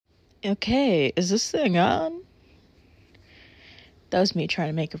Okay, is this thing on? That was me trying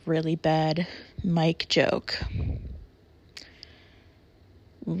to make a really bad mic joke.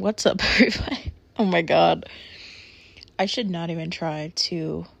 What's up, everybody? Oh my god. I should not even try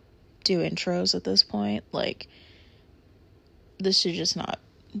to do intros at this point. This should just not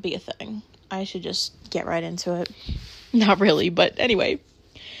be a thing. I should just get right into it. Not really, but anyway.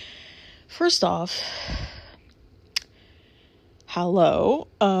 First off, hello.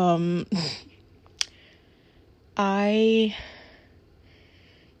 I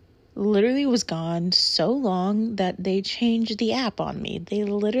literally was gone so long that they changed the app on me. They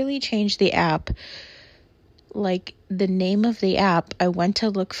literally changed the app. Like, the name of the app, I went to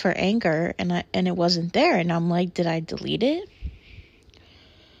look for Anchor and it wasn't there, and I'm like, did I delete it?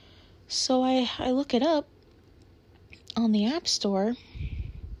 So I look it up on the App Store,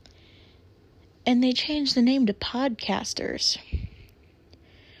 and they changed the name to Podcasters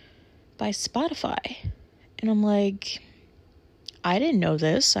by Spotify. And I'm like, I didn't know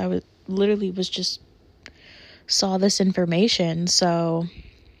this. I literally just saw this information. So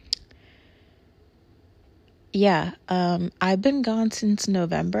yeah, I've been gone since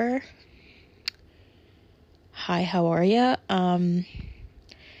November. Hi, how are ya? And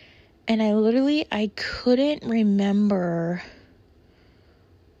I couldn't remember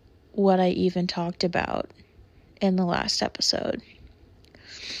what I even talked about in the last episode.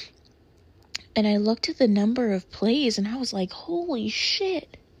 And I looked at the number of plays and I was like, holy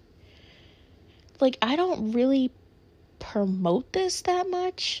shit. Like, I don't really promote this that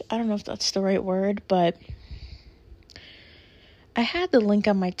much. I don't know if that's the right word, but I had the link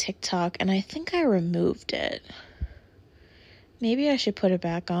on my TikTok and I think I removed it. Maybe I should put it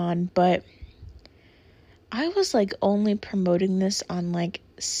back on, but I was like only promoting this on like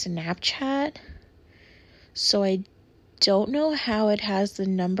Snapchat. So I don't know how it has the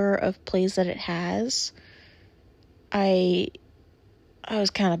number of plays that it has. I was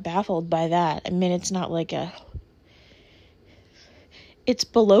kind of baffled by that. I mean, it's not like it's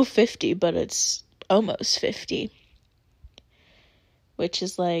below 50, but it's almost 50. Which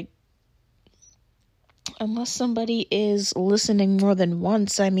is like, unless somebody is listening more than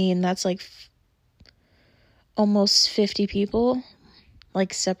once, I mean, that's like almost 50 people,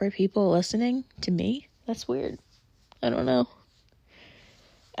 like separate people listening to me. That's weird. I don't know.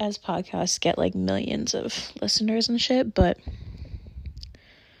 As podcasts get like millions of listeners and shit, but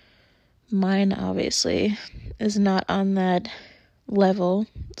mine obviously is not on that level.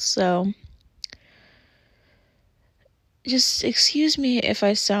 So just excuse me if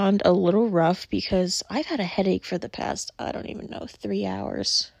I sound a little rough because I've had a headache for the past, I don't even know, 3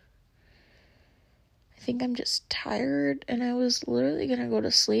 hours. I think I'm just tired and I was literally gonna go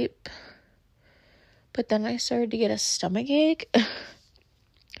to sleep. But then I started to get a stomach ache.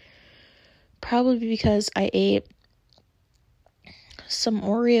 Probably because I ate some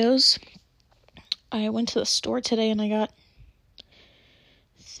Oreos. I went to the store today and I got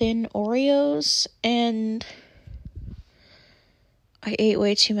thin Oreos and I ate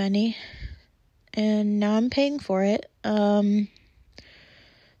way too many. And now I'm paying for it.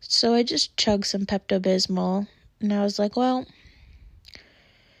 So I just chugged some Pepto-Bismol. And I was like, well,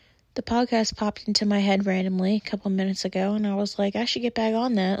 the podcast popped into my head randomly a couple minutes ago, and I was like, I should get back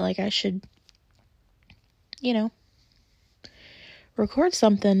on that. Like, I should, record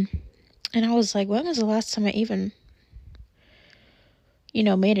something. And I was like, when was the last time I even,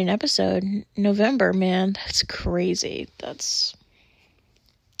 made an episode? November, man. That's crazy.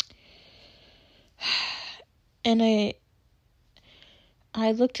 And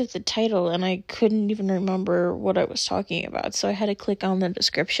I looked at the title, and I couldn't even remember what I was talking about, so I had to click on the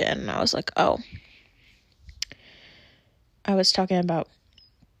description, and I was like, oh. I was talking about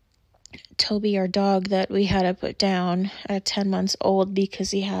Toby, our dog, that we had to put down at 10 months old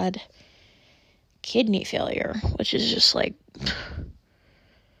because he had kidney failure, which is just like,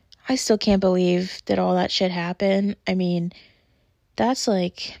 I still can't believe that all that shit happened. I mean, that's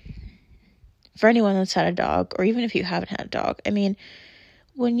like, for anyone that's had a dog, or even if you haven't had a dog, I mean,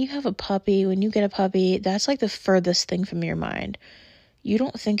 when you get a puppy, that's like the furthest thing from your mind. You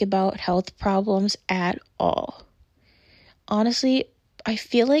don't think about health problems at all. Honestly, I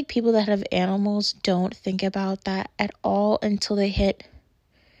feel like people that have animals don't think about that at all until they hit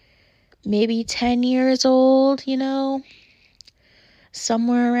maybe 10 years old,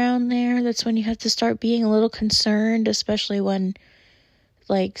 somewhere around there. That's when you have to start being a little concerned, especially when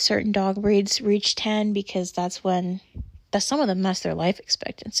like certain dog breeds reach 10, because that's some of them, that's their life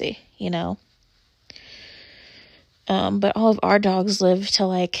expectancy, but all of our dogs live to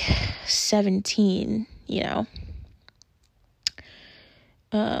like 17,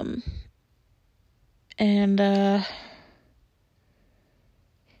 And,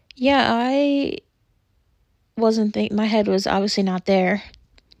 yeah, I wasn't my head was obviously not there.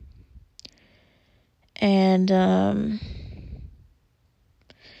 And,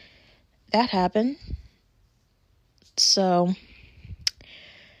 that happened. So,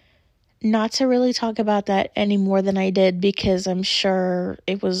 not to really talk about that any more than I did, because I'm sure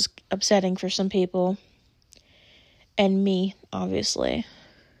it was upsetting for some people. And me, obviously.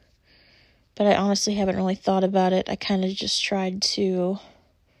 But I honestly haven't really thought about it. I kind of just tried to...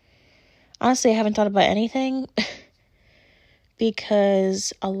 Honestly, I haven't thought about anything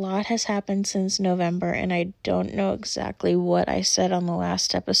because a lot has happened since November, and I don't know exactly what I said on the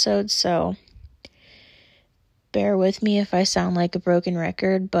last episode, so bear with me if I sound like a broken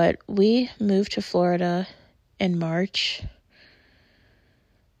record, but we moved to Florida in March.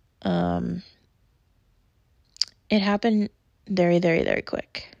 It happened very, very, very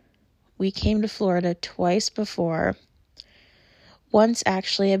quick. We came to Florida twice before. Once,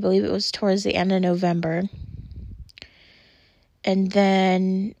 actually, I believe it was towards the end of November. And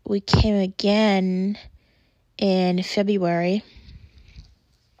then we came again in February.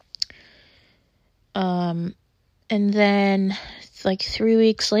 And then, like 3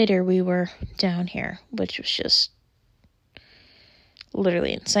 weeks later, we were down here, which was just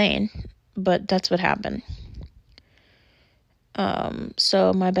literally insane. But that's what happened.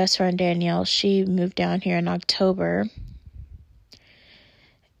 So my best friend Danielle, she moved down here in October.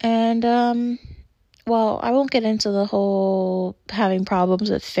 And, well, I won't get into the whole having problems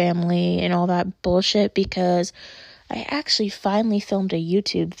with family and all that bullshit, because I actually finally filmed a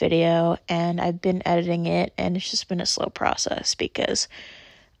YouTube video and I've been editing it, and it's just been a slow process because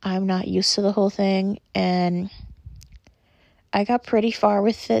I'm not used to the whole thing. And I got pretty far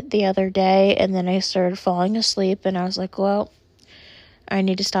with it the other day, and then I started falling asleep, and I was like, well, I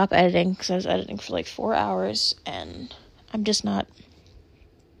need to stop editing, because I was editing for like 4 hours and I'm just not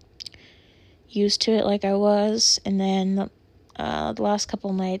used to it like I was. And then the last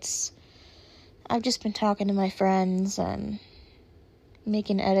couple nights I've just been talking to my friends and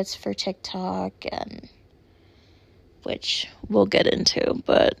making edits for TikTok, and which we'll get into,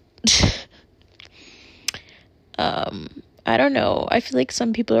 but I don't know. I feel like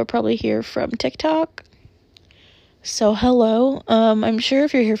some people are probably here from TikTok. So hello. I'm sure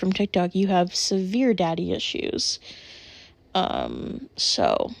if you're here from TikTok, you have severe daddy issues.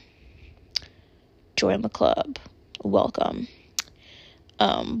 So join the club. Welcome.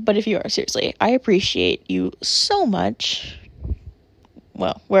 But if you are, seriously, I appreciate you so much.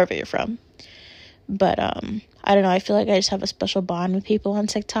 Well, wherever you're from. But, I don't know, I feel like I just have a special bond with people on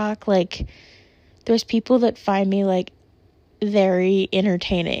TikTok. Like, there's people that find me, like, very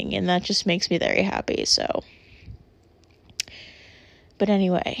entertaining, and that just makes me very happy, so. But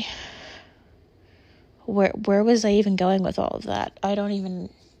anyway, where was I even going with all of that? I don't even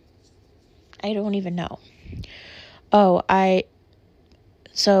know.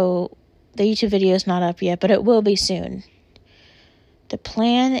 So the YouTube video is not up yet, but it will be soon. The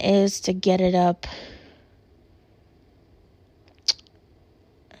plan is to get it up.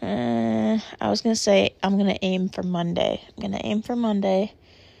 I was going to say I'm going to aim for Monday.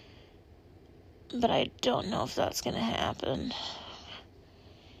 But I don't know if that's going to happen.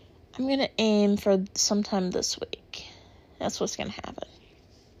 I'm going to aim for sometime this week. That's what's going to happen.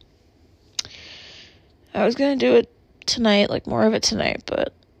 I was going to do it tonight, like more of it tonight,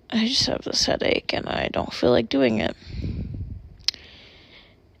 but I just have this headache and I don't feel like doing it.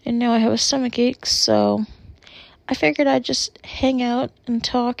 And now I have a stomach ache, so I figured I'd just hang out and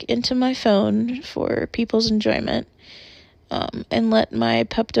talk into my phone for people's enjoyment, and let my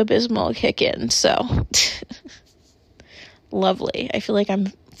Pepto-Bismol kick in, so lovely. I feel like I'm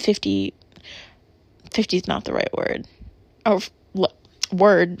 50 is not the right word. Oh,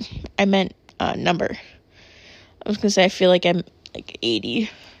 word. I meant number. I was gonna say I feel like I'm like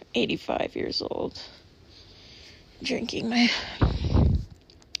 85 years old, drinking my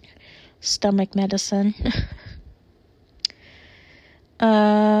stomach medicine.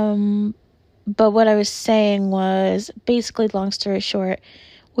 But what I was saying was, basically, long story short,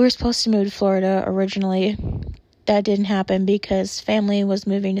 we were supposed to move to Florida originally. That didn't happen because family was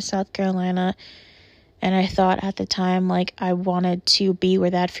moving to South Carolina, and I thought at the time, like, I wanted to be where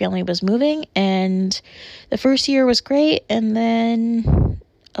that family was moving, and the first year was great, and then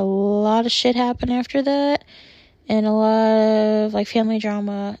a lot of shit happened after that, and a lot of, like, family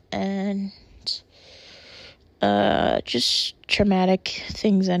drama, and just traumatic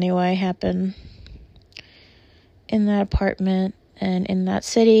things anyway happen in that apartment and in that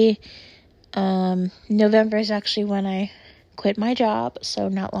city. November is actually when I quit my job. So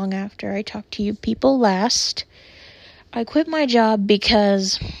not long after I talked to you people last, I quit my job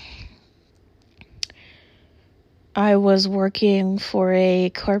because I was working for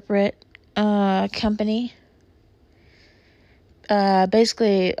a corporate company,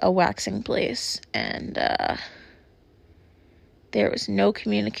 basically a waxing place, and there was no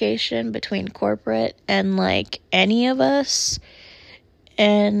communication between corporate and, like, any of us,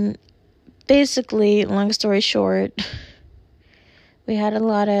 and basically, long story short, we had a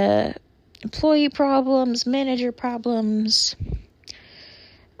lot of employee problems, manager problems,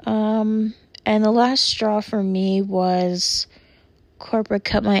 and the last straw for me was corporate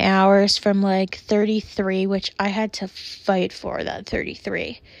cut my hours from, like, 33, which I had to fight for that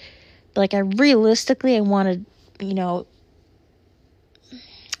 33. Like, I wanted,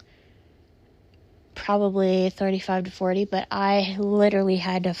 probably 35 to 40, but I literally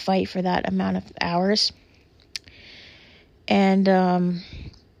had to fight for that amount of hours. And,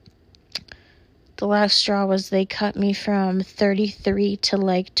 the last straw was they cut me from 33 to,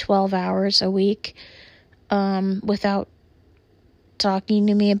 like, 12 hours a week, without talking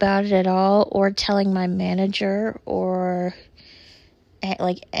to me about it at all, or telling my manager, or,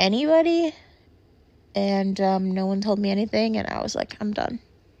 like, anybody, and, no one told me anything, and I was like, I'm done.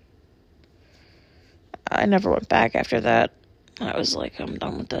 I never went back after that. I was like, I'm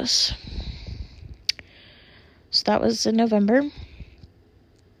done with this. So that was in November.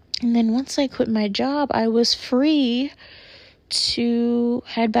 And then once I quit my job, I was free to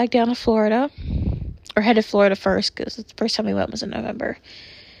head back down to Florida. Or head to Florida first, because the first time we went was in November.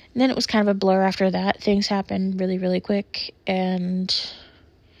 And then it was kind of a blur after that. Things happened really, really quick. And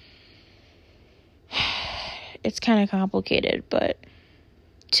it's kind of complicated. But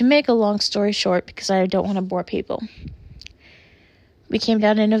to make a long story short, because I don't want to bore people, we came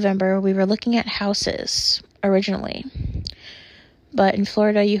down in November. We were looking at houses originally. But in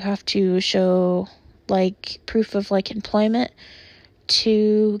Florida, you have to show, like, proof of, like, employment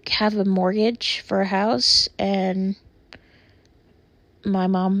to have a mortgage for a house. And my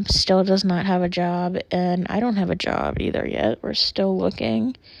mom still does not have a job. And I don't have a job either yet. We're still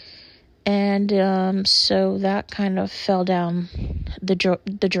looking. And so that kind of fell down the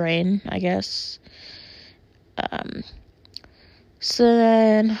drain, I guess. So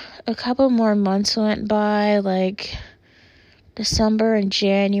then a couple more months went by, like December and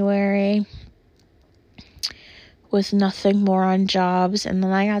January, with nothing more on jobs. And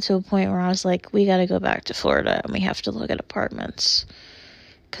then I got to a point where I was like, we got to go back to Florida and we have to look at apartments.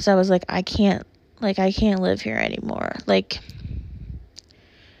 Because I was like, I can't live here anymore. Like,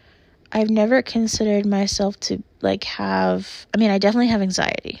 I've never considered myself to, like, I definitely have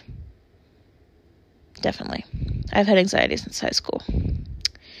anxiety. Definitely. I've had anxiety since high school.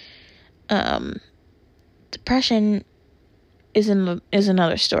 Depression is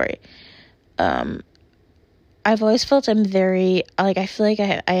another story. I've always felt I'm very, like, I feel like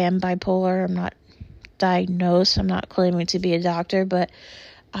I am bipolar. I'm not diagnosed. I'm not claiming to be a doctor, but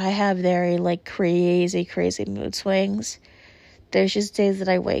I have very, like, crazy mood swings. There's just days that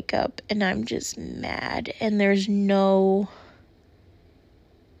I wake up and I'm just mad, and there's no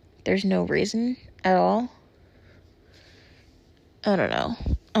reason at all. I don't know.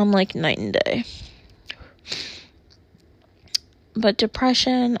 I'm like night and day. But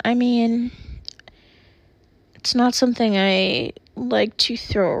depression, it's not something I like to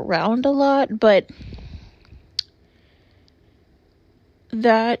throw around a lot, but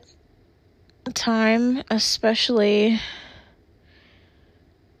that time, especially,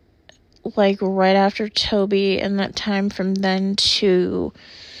 like, right after Toby, and that time from then to,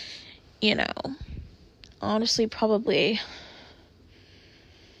 honestly, probably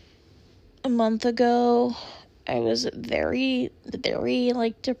a month ago, I was very, very,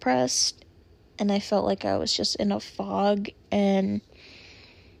 like, depressed, and I felt like I was just in a fog, and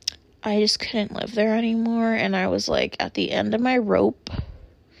I just couldn't live there anymore, and I was, like, at the end of my rope.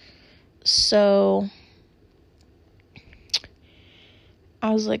 So I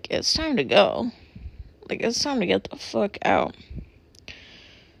was like, it's time to go. Like, it's time to get the fuck out.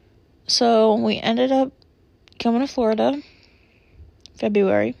 So we ended up coming to Florida,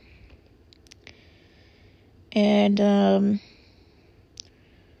 February. And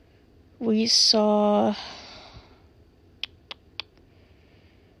we saw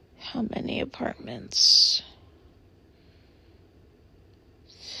how many apartments?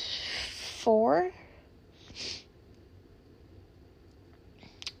 4?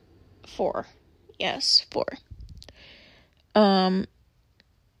 4. Yes, 4. And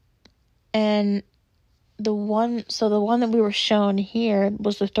the one that we were shown here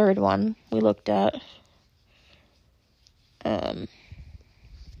was the third one we looked at.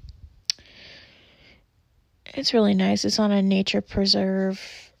 It's really nice. It's on a nature preserve,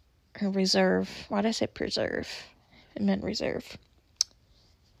 or reserve. Why did I say preserve? I meant reserve.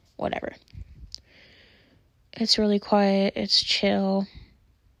 Whatever. It's really quiet. It's chill.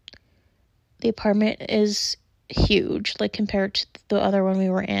 The apartment is huge, like, compared to the other one we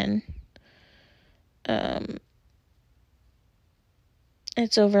were in.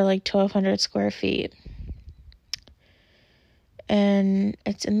 It's over, like, 1,200 square feet. And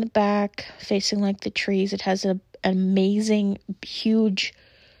it's in the back, facing, like, the trees. It has an amazing, huge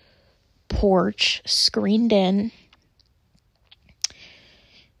porch, screened in.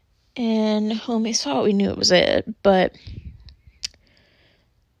 And when we saw it, we knew it was it. But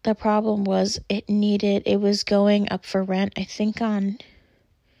the problem was it was going up for rent, I think on...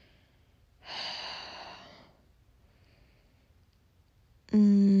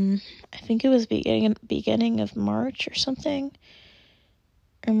 I think it was beginning of March or something.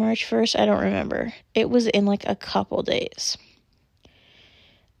 Or March 1st, I don't remember. It was in like a couple days.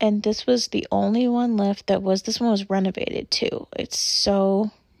 And this was the only one left this one was renovated too. It's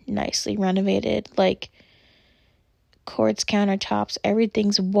so nicely renovated. Like, quartz countertops,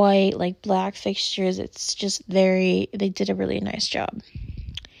 everything's white, like black fixtures. It's just they did a really nice job.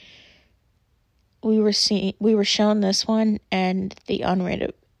 We were shown this one and the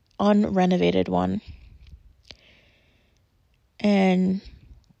unrenovated one. And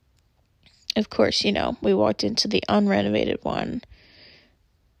of course, we walked into the unrenovated one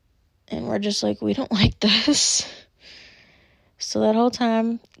and we're just like, we don't like this. So that whole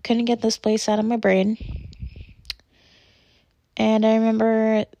time, couldn't get this place out of my brain. And I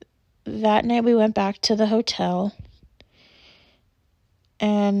remember that night we went back to the hotel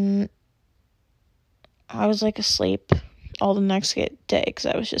and I was like asleep all the next day because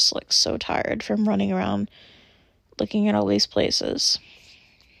I was just like so tired from running around looking at all these places.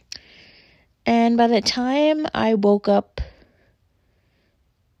 And by the time I woke up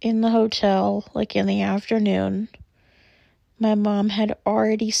in the hotel, like in the afternoon, my mom had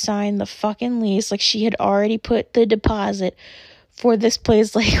already signed the fucking lease. Like, she had already put the deposit for this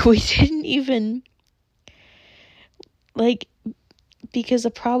place. Like, we didn't even, like, because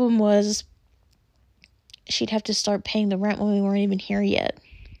the problem was she'd have to start paying the rent when we weren't even here yet.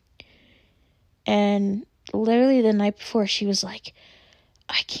 And literally the night before, she was like,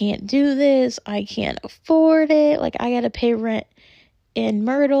 I can't do this. I can't afford it. Like, I gotta pay rent in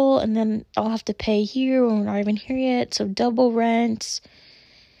Myrtle, and then I'll have to pay here when we're not even here yet. So double rent,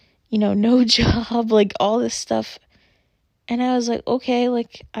 no job, like all this stuff. And I was like, okay,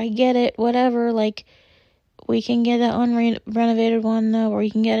 like, I get it, whatever. Like, we can get an unrenovated one though, or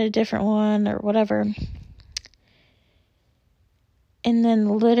you can get a different one or whatever. And then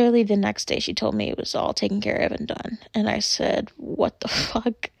literally the next day she told me it was all taken care of and done. And I said, what the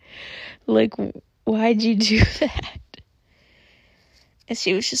fuck? Like, why'd you do that? And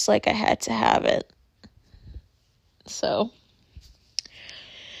she was just like, I had to have it. So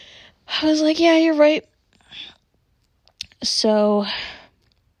I was like, yeah, you're right. So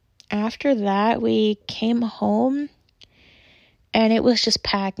after that, we came home and it was just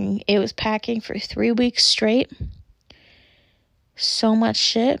packing. It was packing for 3 weeks straight. So much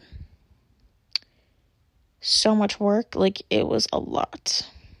shit. So much work. Like, it was a lot.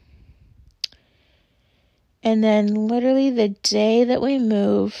 And then literally the day that we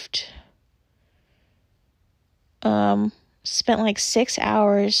moved, spent like 6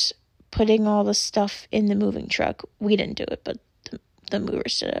 hours putting all the stuff in the moving truck. We didn't do it, but the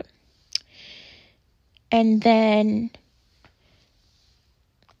movers did it. And then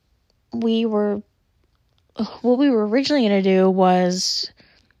what we were originally going to do was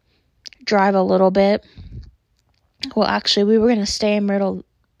drive a little bit. Well, actually, we were going to stay in Myrtle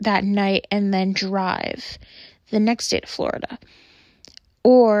that night and then drive the next day to Florida.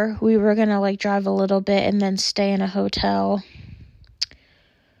 Or we were going to like drive a little bit and then stay in a hotel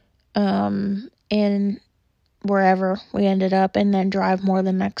in wherever we ended up and then drive more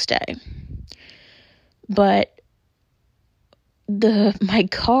the next day. But my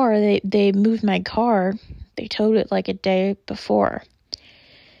car, they moved my car. They towed it like a day before.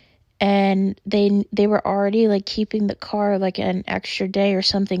 And they were already like keeping the car like an extra day or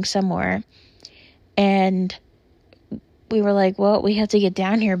something somewhere. And we were like, well, we have to get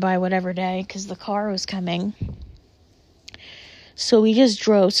down here by whatever day because the car was coming. So we just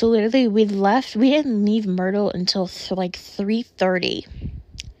drove. So literally we didn't leave Myrtle until like 3:30.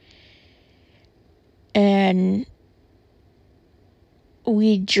 And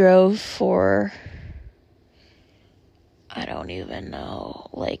we drove for, I don't even know,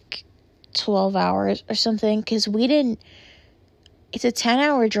 like 12 hours or something, because we didn't It's a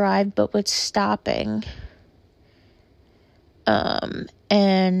 10-hour drive, but with stopping.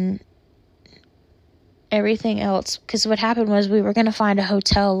 And everything else. Because what happened was we were going to find a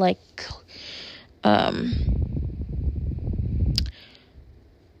hotel, like,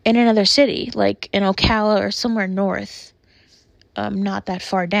 in another city, like in Ocala or somewhere north, not that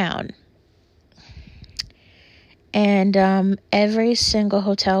far down. And every single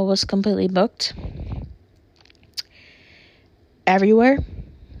hotel was completely booked. Everywhere.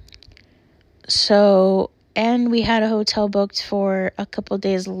 So, and we had a hotel booked for a couple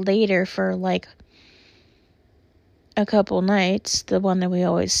days later for like a couple nights, the one that we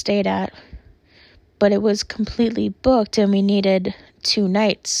always stayed at. But it was completely booked and we needed 2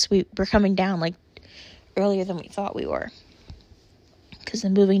 nights. We were coming down like earlier than we thought we were, because the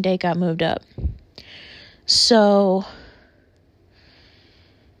moving date got moved up. So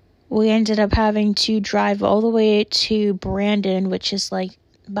we ended up having to drive all the way to Brandon, which is like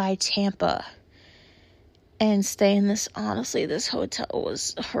by Tampa, and stay in this. Honestly, this hotel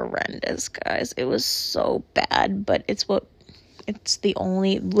was horrendous, guys. It was so bad, but it's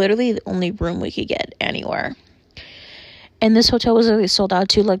literally the only room we could get anywhere. And this hotel was really sold out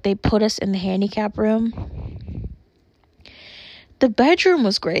too. Like, they put us in the handicap room. The bedroom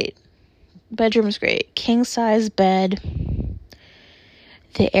was great. King size bed.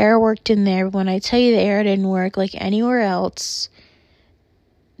 The air worked in there. When I tell you the air didn't work like anywhere else,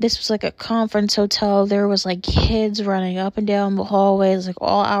 this was like a conference hotel. There was like kids running up and down the hallways, like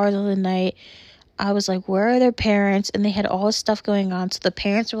all hours of the night. I was like, where are their parents? And they had all this stuff going on. So the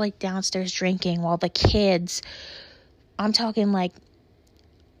parents were like downstairs drinking while the kids, I'm talking like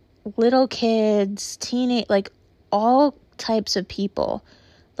little kids, teenage, like all types of people,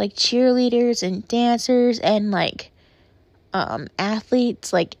 like cheerleaders and dancers and like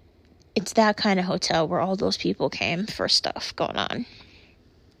athletes. Like, it's that kind of hotel where all those people came for stuff going on.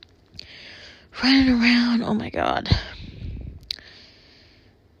 Running around, oh my god.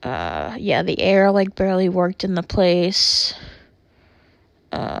 Yeah, the air like barely worked in the place.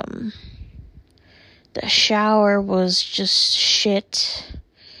 The shower was just shit.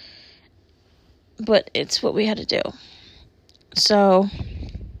 But it's what we had to do. So,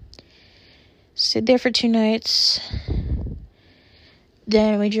 stayed there for 2 nights.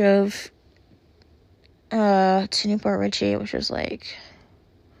 Then we drove to Newport Richey, which was like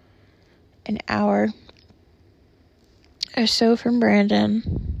an hour or so from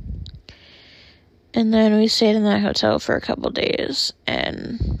Brandon. And then we stayed in that hotel for a couple days,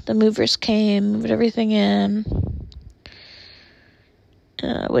 and the movers came, moved everything in,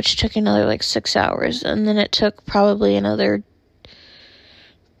 which took another like 6 hours. And then it took probably another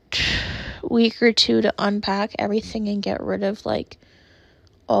week or 2 to unpack everything and get rid of like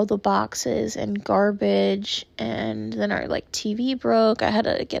all the boxes and garbage. And then our like TV broke. I had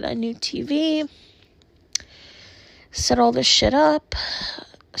to get a new TV, set all this shit up,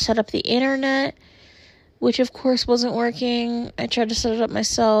 set up the internet, which of course wasn't working. I tried to set it up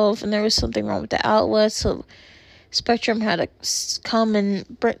myself, and there was something wrong with the outlet, so Spectrum had to come and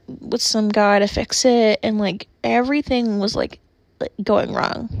with some guy to fix it, and like everything was like going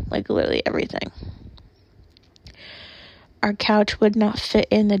wrong, like literally everything. Our couch would not fit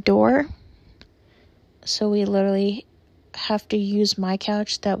in the door, so we literally have to use my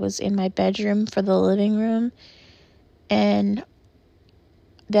couch that was in my bedroom for the living room, and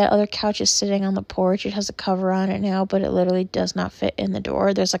that other couch is sitting on the porch. It has a cover on it now, but it literally does not fit in the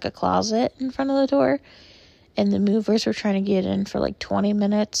door. There's like a closet in front of the door, and the movers were trying to get in for like 20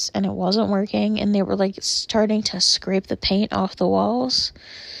 minutes, and it wasn't working, and they were like starting to scrape the paint off the walls,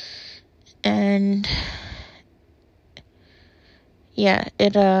 and yeah,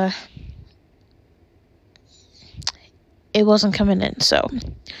 it wasn't coming in, so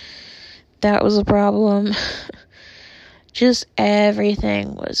that was a problem. Just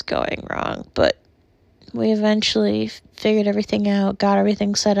everything was going wrong, but we eventually figured everything out, got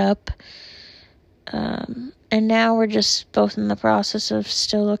everything set up, and now we're just both in the process of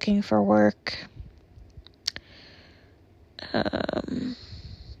still looking for work.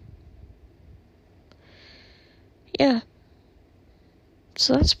 Yeah,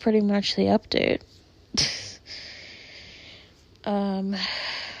 so that's pretty much the update.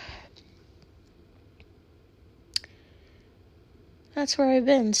 That's where I've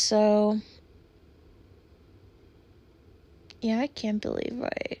been, so yeah, I can't believe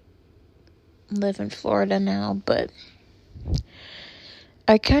I live in Florida now, but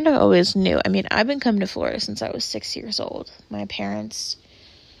I kind of always knew. I mean, I've been coming to Florida since I was 6 years old. My parents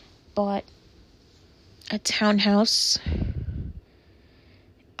bought a townhouse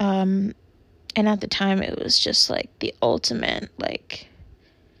And at the time, it was just, like, the ultimate, like,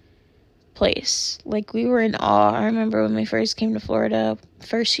 place. Like, we were in awe. I remember when we first came to Florida,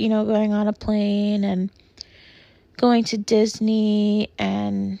 first, going on a plane and going to Disney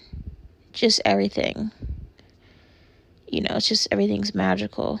and just everything. It's just everything's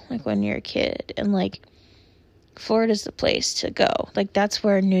magical, like, when you're a kid. And, like, Florida's the place to go. Like, that's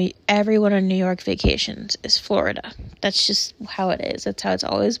where everyone in New York vacations is Florida. That's just how it is. That's how it's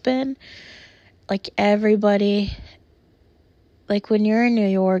always been. Like, everybody, like, when you're in New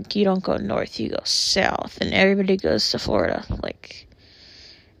York, you don't go north, you go south, and everybody goes to Florida. Like,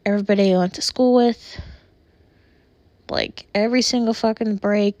 everybody I went to school with, like, every single fucking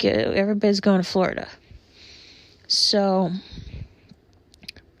break, everybody's going to Florida. So,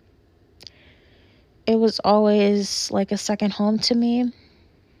 it was always, like, a second home to me.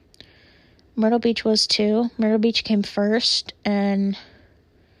 Myrtle Beach was too. Myrtle Beach came first, and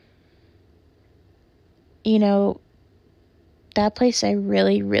that place I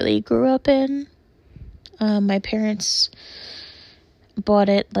really, really grew up in. My parents bought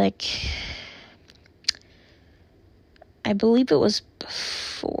it, like, I believe it was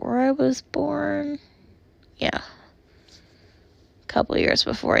before I was born. Yeah. A couple years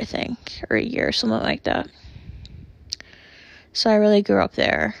before, I think. Or a year, or something like that. So I really grew up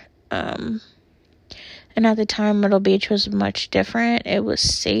there. And at the time, Myrtle Beach was much different. It was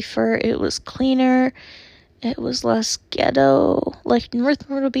safer. It was cleaner. It was less ghetto. Like, North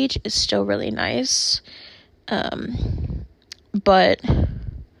Myrtle Beach is still really nice. But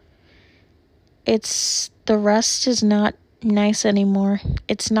the rest is not nice anymore.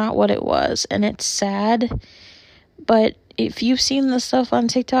 It's not what it was. And it's sad. But if you've seen the stuff on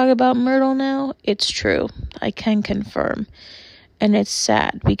TikTok about Myrtle now, it's true. I can confirm. And it's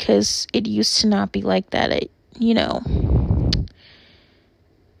sad because it used to not be like that. It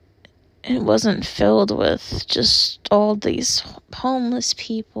wasn't filled with just all these homeless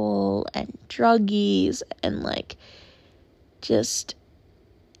people and druggies and, like, just...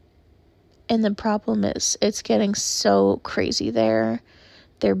 And the problem is, it's getting so crazy there.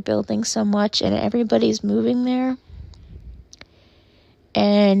 They're building so much, and everybody's moving there.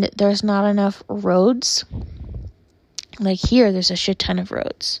 And there's not enough roads. Like, here, there's a shit ton of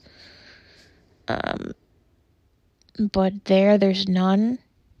roads. But there's none.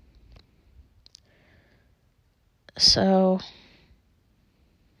 So,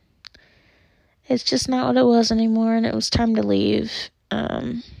 it's just not what it was anymore, and it was time to leave.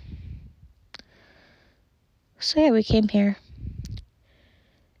 So yeah, we came here.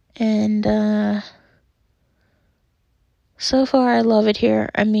 And, so far I love it here.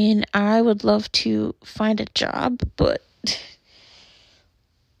 I mean, I would love to find a job, but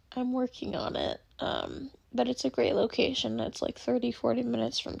I'm working on it. But it's a great location. It's like 30-40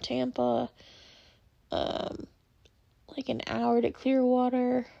 minutes from Tampa. Like an hour to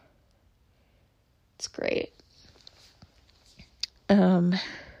Clearwater. It's great.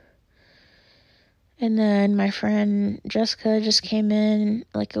 And then my friend Jessica just came in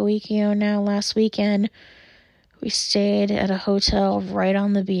like a week ago now, last weekend. We stayed at a hotel right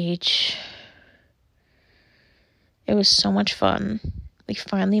on the beach. It was so much fun. We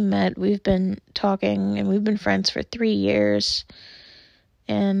finally met. We've been talking and we've been friends for 3 years.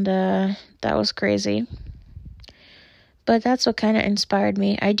 And that was crazy. But that's what kind of inspired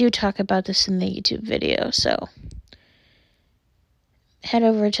me. I do talk about this in the YouTube video, so head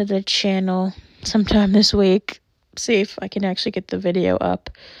over to the channel sometime this week. See if I can actually get the video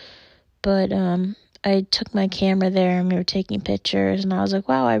up. But I took my camera there and we were taking pictures, and I was like,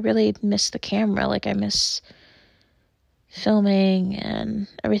 wow, I really miss the camera. Like, I miss filming and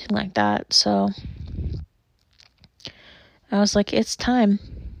everything like that. So I was like, it's time.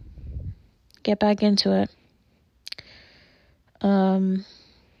 Get back into it.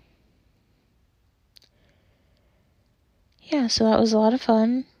 Yeah, so that was a lot of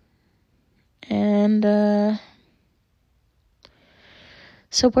fun. And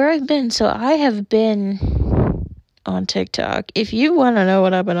so where I've been, so I have been on TikTok. If you want to know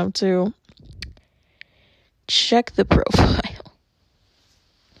what I've been up to, check the profile.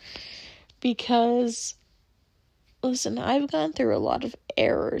 Because, listen, I've gone through a lot of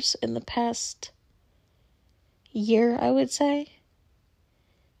errors in the past year, I would say.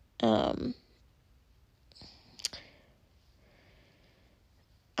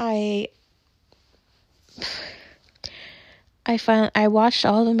 I watched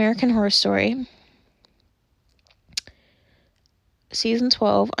all of American Horror Story. Season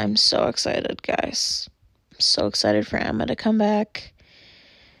 12. I'm so excited, guys. I'm so excited for Emma to come back.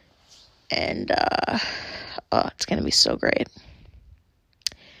 And, it's gonna be so great.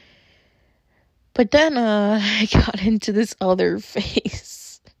 But then, I got into this other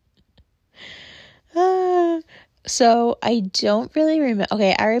phase. So I don't really remember.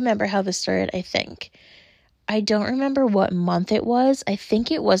 Okay, I remember how this started, I think. I don't remember what month it was. I think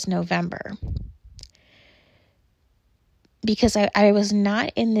it was November. Because I was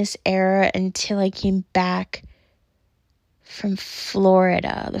not in this era until I came back from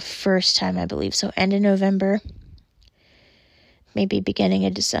Florida the first time, I believe. So end of November, maybe beginning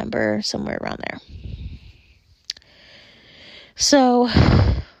of December, somewhere around there. So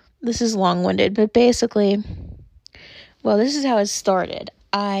this is long-winded, but basically, well, this is how it started.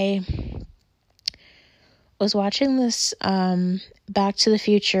 I was watching this Back to the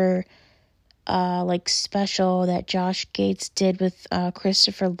Future like special that Josh Gates did with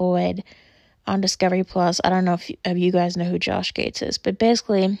Christopher Lloyd on Discovery Plus. I don't know if you guys know who Josh Gates is, but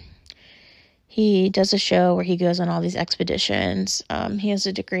basically he does a show where he goes on all these expeditions. He has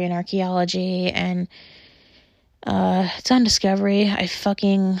a degree in archaeology, and it's on Discovery. I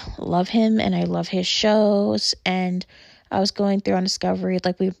fucking love him, and I love his shows. And I was going through on Discovery,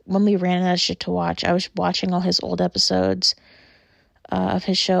 like when we ran out of shit to watch, I was watching all his old episodes of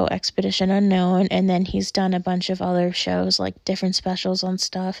his show Expedition Unknown, and then he's done a bunch of other shows, like different specials on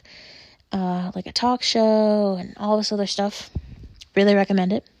stuff, like a talk show and all this other stuff. Really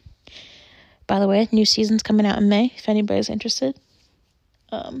recommend it. By the way, new season's coming out in May, if anybody's interested.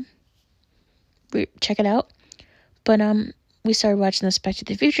 Check it out. But we started watching this Back to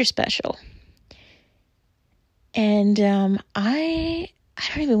the Future special. And I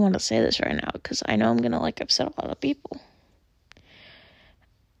don't even want to say this right now, because I know I'm going to upset a lot of people.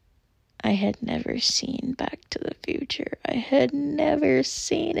 I had never seen Back to the Future. I had never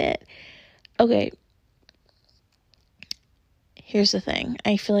seen it. Okay. Here's the thing.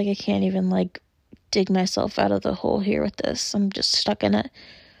 I feel like I can't even, dig myself out of the hole here with this. I'm just stuck in it.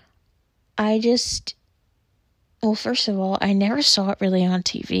 Well, first of all, I never saw it really on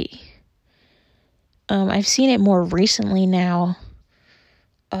TV. I've seen it more recently now,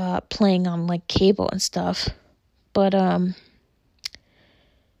 playing on, cable and stuff. But,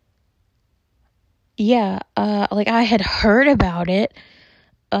 yeah, I had heard about it,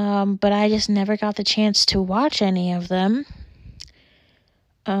 but I just never got the chance to watch any of them.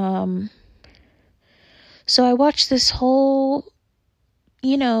 So I watched this whole,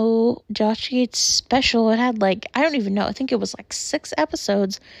 Josh Gates special. It had, I don't even know, I think it was 6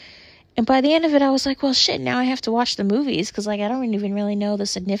 episodes. And by the end of it, I was like, well, shit, now I have to watch the movies, because, I don't even really know the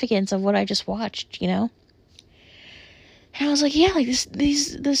significance of what I just watched, And I was like, yeah,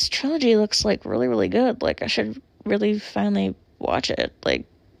 this trilogy looks, really, really good. I should really finally watch it.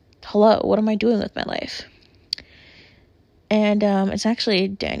 Hello, what am I doing with my life? And, it's actually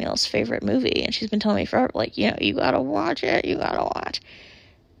Danielle's favorite movie, and she's been telling me forever, you gotta watch it, you gotta watch.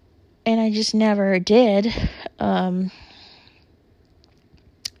 And I just never did.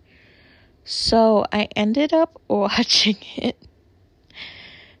 So I ended up watching it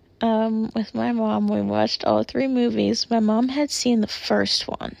with my mom. We watched all 3 movies. My mom had seen the first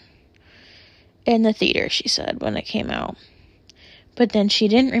one in the theater, she said, when it came out. But then she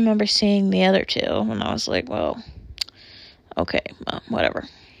didn't remember seeing the other 2, and I was like, well, okay, Mom, whatever.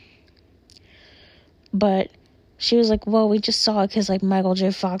 But she was like, well, we just saw it because, Michael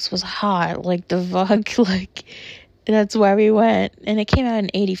J. Fox was hot, the Vogue, that's why we went. And it came out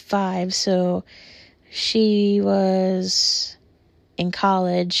in 85, so she was in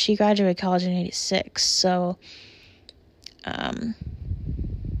college. She graduated college in 86, so,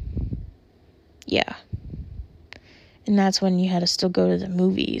 yeah. And that's when you had to still go to the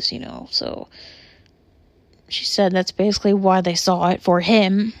movies, so she said that's basically why they saw it, for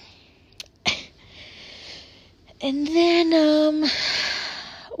him. And then,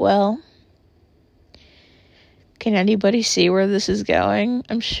 well, can anybody see where this is going?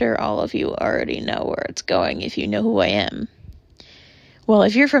 I'm sure all of you already know where it's going if you know who I am. Well,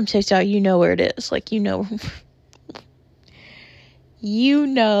 if you're from TikTok, you know where it is. You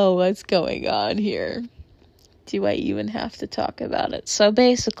know what's going on here. Do I even have to talk about it? So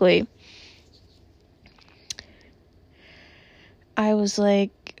basically, I was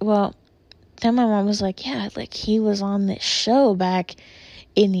like, well, then my mom was like, yeah, he was on this show back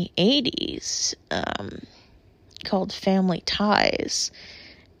in the 80s, called Family Ties.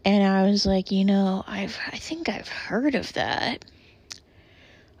 And I was like, I think I've heard of that.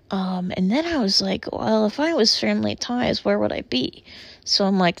 And then I was like, well, if I was Family Ties, where would I be? So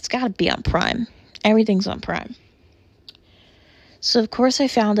I'm like, it's got to be on Prime. Everything's on Prime. So, of course, I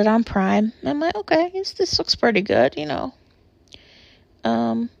found it on Prime. I'm like, okay, this looks pretty good,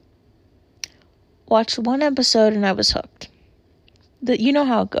 Watched 1 episode and I was hooked. You know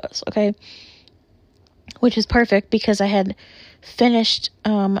how it goes, okay? which is perfect because I had finished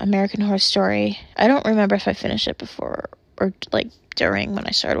American Horror Story. I don't remember if I finished it before or like during when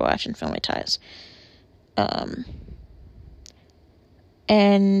I started watching Family Ties.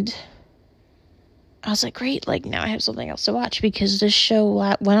 And I was like, great, like now I have something else to watch because this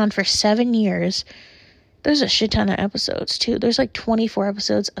show went on for 7 years. There's a shit ton of episodes too. There's like 24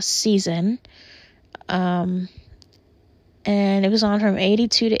 episodes a season. And it was on from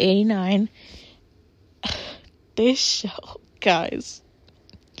 82 to 89. This show, guys,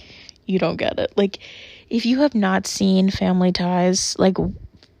 you don't get it. Like, if you have not seen Family Ties, like,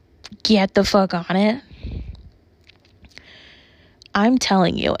 get the fuck on it. I'm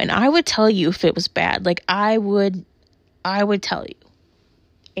telling you, and I would tell you if it was bad. Like, I would tell you.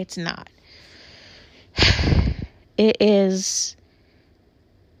 It's not. It is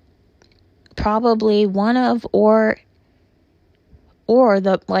probably one of or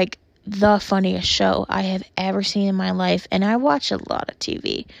the like the funniest show I have ever seen in my life. And I watch a lot of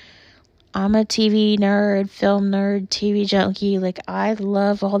TV. I'm a TV nerd, film nerd, TV junkie. Like, I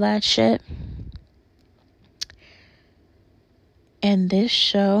love all that shit. And this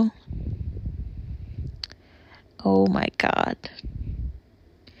show, oh my God.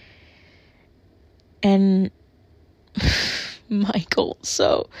 And Michael,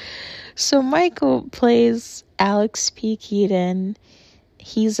 so Michael plays Alex P. Keaton.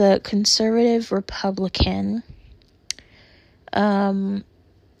 He's a conservative Republican.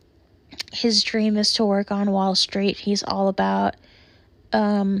 His dream is to work on Wall Street. He's all about,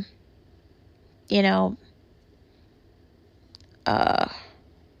 I'm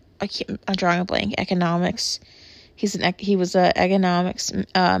drawing a blank. Economics. He was a economics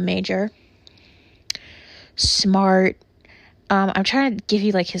major. Smart. I'm trying to give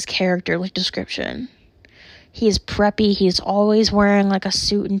you like his character like description. He's preppy. He's always wearing like a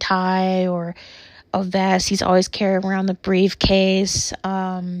suit and tie or a vest. He's always carrying around the briefcase.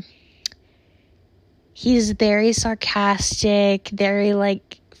 He's very sarcastic, very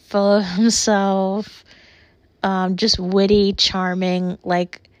like full of himself. Just witty, charming,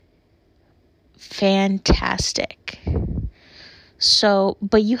 like fantastic. So,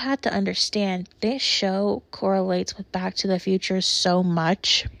 but you have to understand, this show correlates with Back to the Future so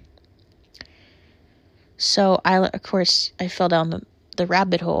much. So, I fell down the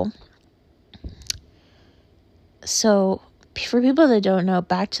rabbit hole. So, for people that don't know,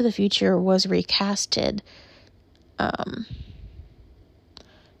 Back to the Future was recasted.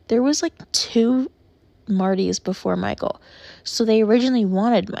 There was like 2 Martys before Michael. So, they originally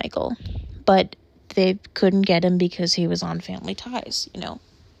wanted Michael, but they couldn't get him because he was on Family Ties,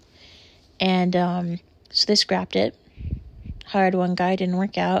 And so they scrapped it. Hired one guy, didn't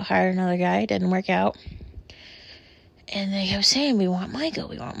work out. Hired another guy, didn't work out. And they kept saying, we want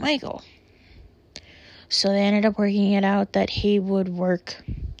Michael. So they ended up working it out that he would work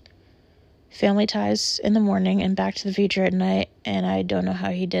Family Ties in the morning and Back to the Future at night. And I don't know how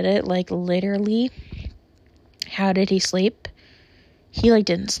he did it. Like, literally, how did he sleep? He, like,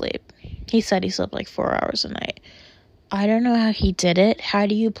 didn't sleep. He said he slept, like, 4 hours a night. I don't know how he did it. How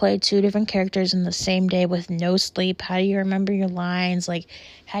do you play 2 different characters in the same day with no sleep? How do you remember your lines? Like,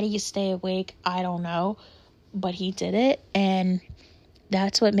 how do you stay awake? I don't know. But he did it, and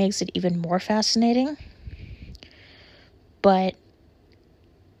that's what makes it even more fascinating. But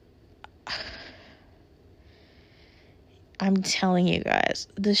I'm telling you guys,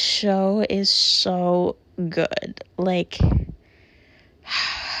 the show is so good. Like,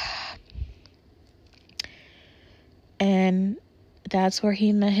 and that's where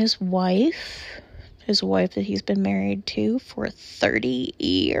he met his wife that he's been married to for 30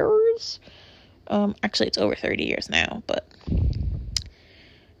 years. Actually, it's over 30 years now, but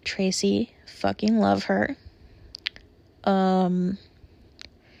Tracy, fucking love her. And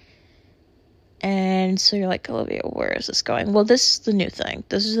so you're like, Olivia, where is this going? Well, this is the new thing.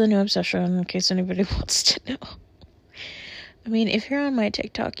 This is the new obsession, in case anybody wants to know. I mean, if you're on my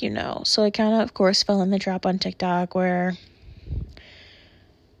TikTok, you know. So I kind of course, fell in the trap on TikTok where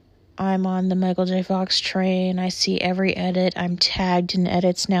I'm on the Michael J. Fox train. I see every edit. I'm tagged in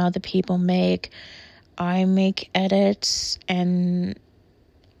edits now that people make. I make edits, and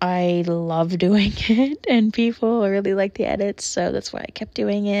I love doing it, and people really like the edits, so that's why I kept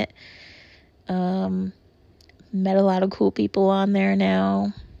doing it. Met a lot of cool people on there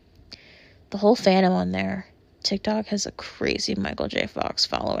now. The whole fandom on there. TikTok has a crazy Michael J. Fox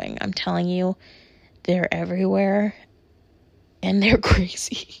following. I'm telling you, they're everywhere, and they're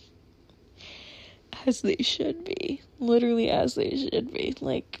crazy. As they should be. Literally as they should be.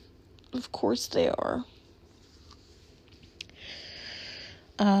 Like, of course they are.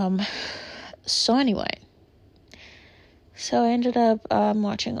 So anyway, So I ended up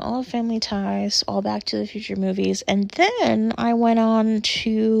watching all of Family Ties, all Back to the Future movies, and then I went on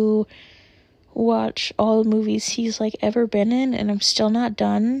to watch all the movies he's like ever been in, and I'm still not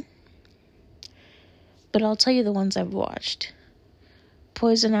done. But I'll tell you the ones I've watched.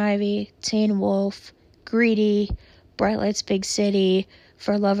 Poison Ivy, Teen Wolf, Greedy, Bright Lights Big City,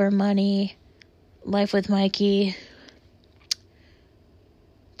 For Love or Money, Life with Mikey.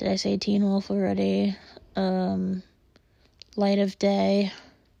 Did I say Teen Wolf already? Light of Day,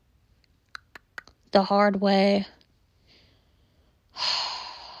 The Hard Way.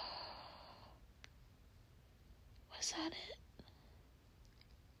 Was that it?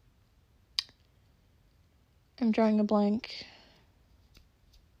 I'm drawing a blank.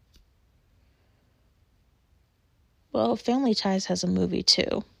 Well, Family Ties has a movie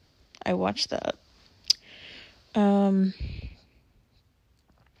too. I watched that.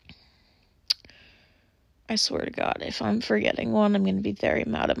 I swear to God, if I'm forgetting one, I'm going to be very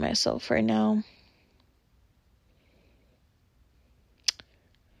mad at myself right now.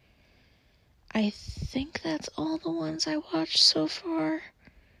 I think that's all the ones I watched so far.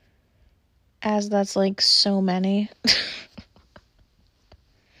 As that's like so many.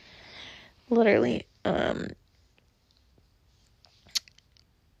 Literally,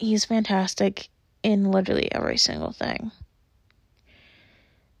 he's fantastic in literally every single thing.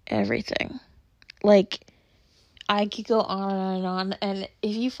 Everything. Like, I could go on and on, and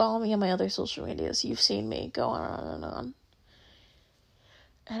if you follow me on my other social medias, you've seen me go on and on.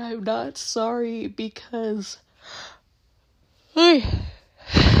 And I'm not sorry because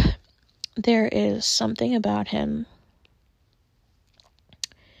there is something about him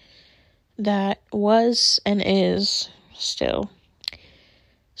that was and is still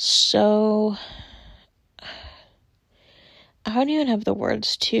so... I don't even have the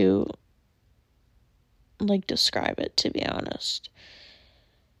words to like describe it, to be honest.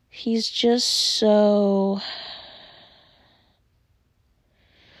 He's just so...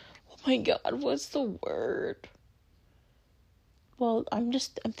 Oh my God, what's the word? Well, I'm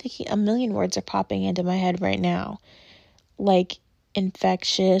thinking a million words are popping into my head right now. Like,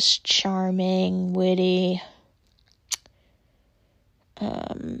 infectious, charming, witty.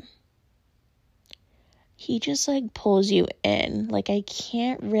 He just, like, pulls you in. Like, I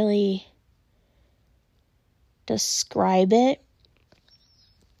can't really describe it.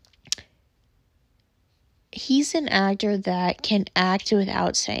 He's an actor that can act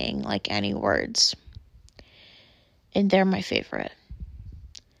without saying, like, any words. And they're my favorite.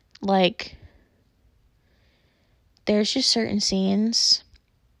 Like, there's just certain scenes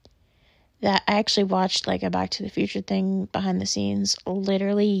that I actually watched, like, a Back to the Future thing behind the scenes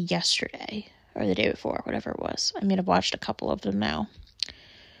literally yesterday. Or the day before, whatever it was. I mean, I've watched a couple of them now.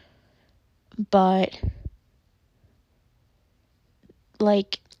 But,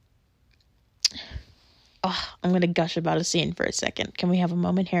 like... Oh, I'm going to gush about a scene for a second. Can we have a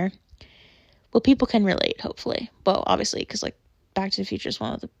moment here? Well, people can relate, hopefully. Well, obviously, because, like, Back to the Future is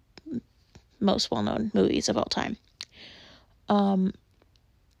one of the most well-known movies of all time. The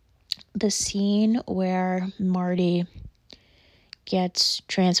scene where Marty gets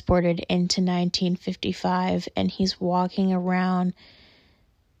transported into 1955 and he's walking around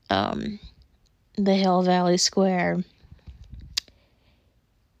the Hill Valley Square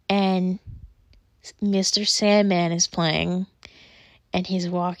and Mr. Sandman is playing and he's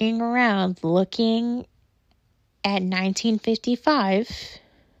walking around looking at 1955.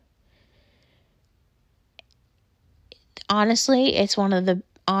 Honestly, it's one of the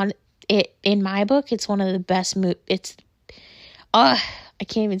in my book, it's one of the best I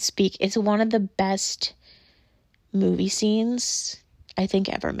can't even speak. It's one of the best movie scenes I think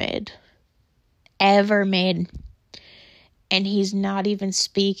ever made. And he's not even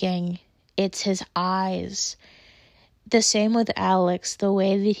speaking. It's his eyes. The same with Alex, the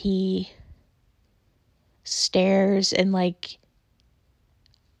way that he stares and like,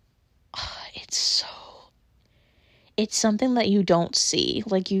 it's something that you don't see.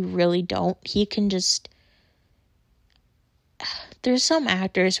 Like, you really don't. He can just, there's some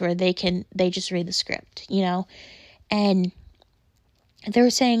actors where they just read the script, you know, and they're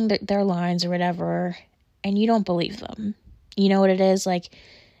saying that their lines or whatever, and you don't believe them. You know what it is? Like,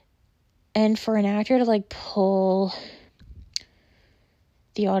 and for an actor to, like, pull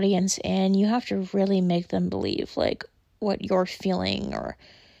the audience in, you have to really make them believe, like, what you're feeling, or,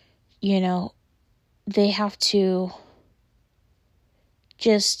 you know, they have to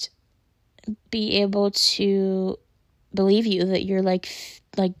just be able to believe you, that you're, like,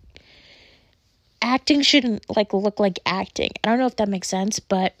 acting shouldn't, like, look like acting. I don't know if that makes sense,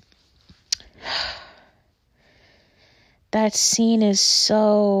 but That scene is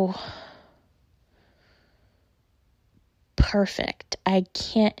so perfect. I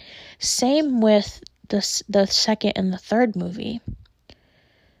can't. Same with the second and the third movie,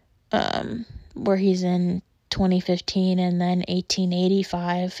 where he's in 2015 and then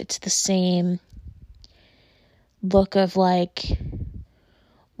 1885. It's the same look of like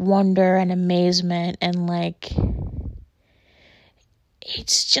wonder and amazement, and like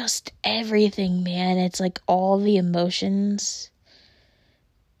it's just everything, man. It's like all the emotions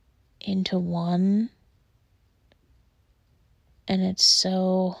into one, and it's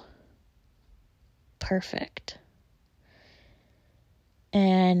so perfect.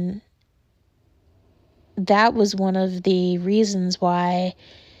 And that was one of the reasons why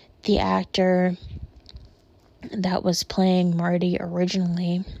the actor that was playing Marty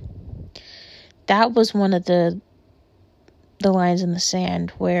originally, that was one of the lines in the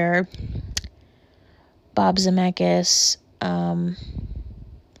sand where Bob Zemeckis and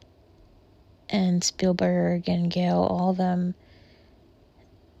Spielberg and Gale, all of them,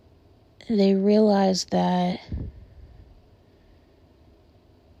 they realized that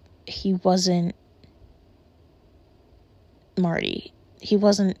he wasn't Marty. He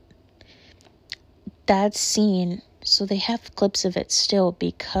wasn't that scene. So they have clips of it still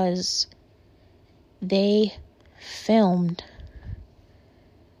because they filmed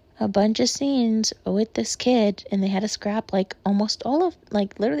a bunch of scenes with this kid, and they had to scrap like almost all of,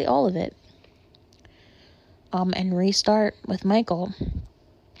 like literally all of it, and restart with Michael.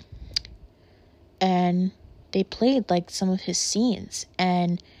 And they played like some of his scenes,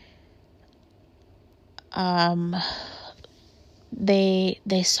 and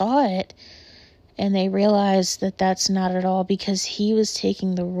they saw it, and they realized that that's not at all, because he was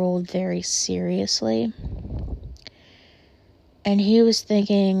taking the role very seriously. And he was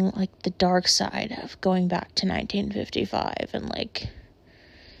thinking, like, the dark side of going back to 1955 and, like,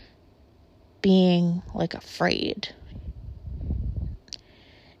 being, like, afraid.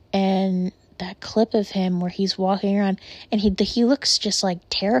 And that clip of him where he's walking around, and he looks just, like,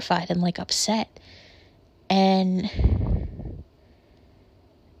 terrified and, like, upset. And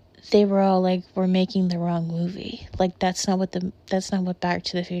they were all like, we're making the wrong movie. Like, that's not what Back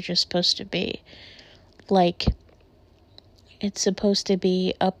to the Future is supposed to be. Like, it's supposed to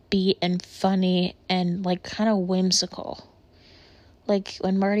be upbeat and funny and, like, kind of whimsical. Like,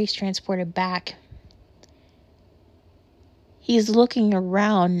 when Marty's transported back, he's looking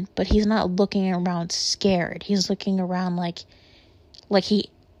around, but he's not looking around scared. He's looking around like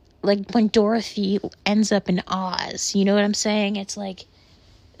when Dorothy ends up in Oz. You know what I'm saying? It's like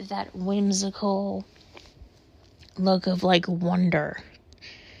that whimsical look of, like, wonder.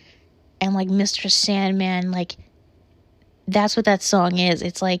 And, like, Mr. Sandman, like, that's what that song is.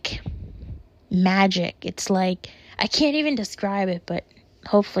 It's like magic. It's like, I can't even describe it, but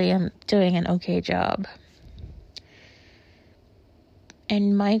hopefully I'm doing an okay job.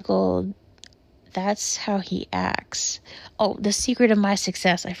 And Michael, that's how he acts. Oh, The Secret of My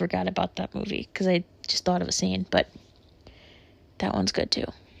Success. I forgot about that movie because I just thought of a scene, but that one's good too.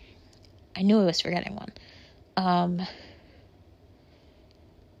 I knew I was forgetting one.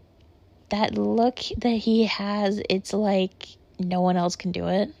 That look that he has, it's like no one else can do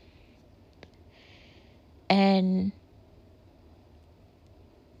it. And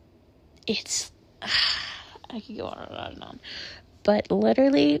it's, I could go on and on and on. But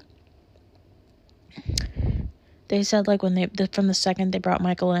literally, they said, like, when from the second they brought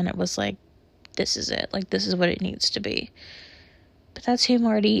Michael in, it was like, this is it. Like, this is what it needs to be. But that's who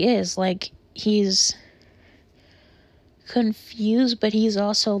Marty is. Like, he's confused, but he's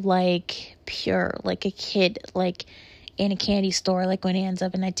also, like, pure. Like a kid, like, in a candy store, like when he ends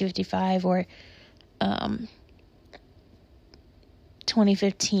up in 1955 or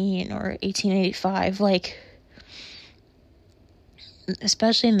 2015 or 1885. Like,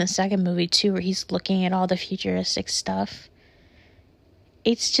 especially in the second movie too, where he's looking at all the futuristic stuff.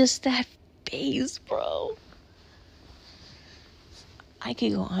 It's just that face, bro. I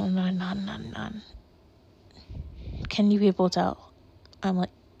could go on and on and on and on and on. Can you people tell? I'm like,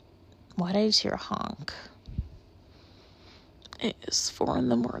 why did I just hear a honk? It is 4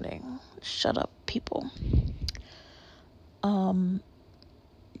 a.m. Shut up, people.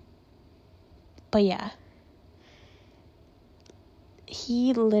 But yeah.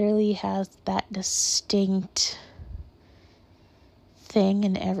 He literally has that distinct thing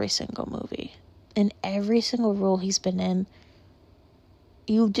in every single movie. In every single role he's been in,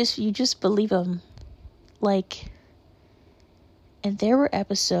 you just believe him. Like, and there were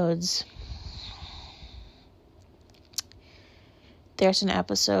episodes. There's an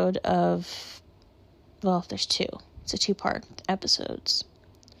episode of, well, there's two. It's a 2-part episodes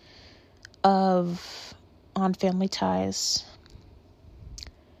of on Family Ties.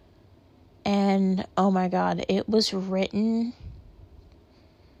 And oh my god, it was written.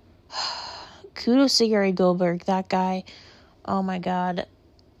 Kudos to Gary Goldberg, that guy. Oh my god.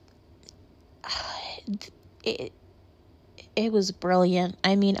 It was brilliant.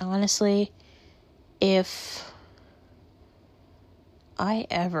 I mean, honestly, if I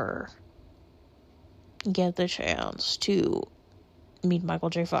ever get the chance to meet Michael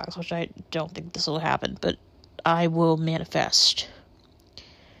J. Fox, which I don't think this will happen, but I will manifest.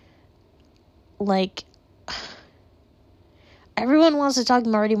 Like, everyone wants to talk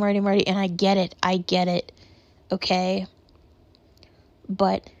Marty, and I get it, okay?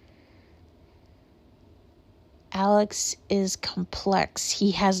 But Alex is complex. He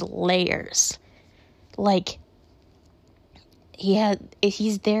has layers. Like,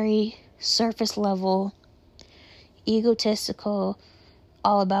 he's very surface level, egotistical,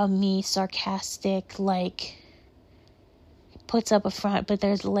 all about me, sarcastic, like, puts up a front, but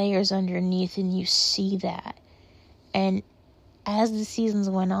there's layers underneath, and you see that. And as the seasons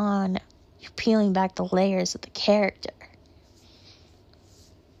went on, you're peeling back the layers of the character.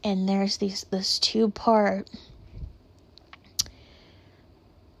 And there's this 2-part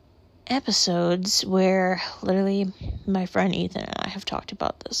episodes where literally my friend Ethan and I have talked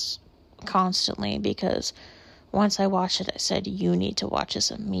about this constantly, because once I watched it, I said, you need to watch this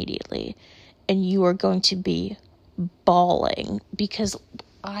immediately, and you are going to be bawling, because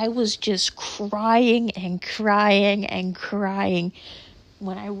I was just crying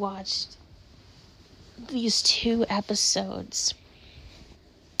when I watched these 2 episodes.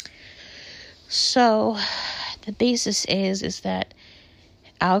 So the basis is that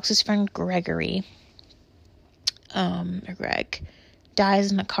Alex's friend Greg,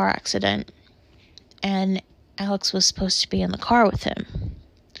 dies in a car accident, and Alex was supposed to be in the car with him.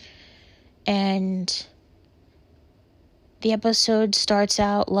 And the episode starts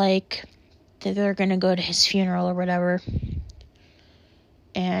out like they're gonna go to his funeral or whatever.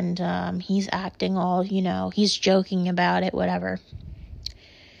 And he's acting all, he's joking about it, whatever.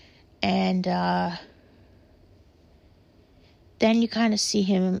 And then you kind of see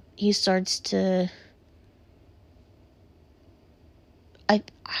him, he starts to,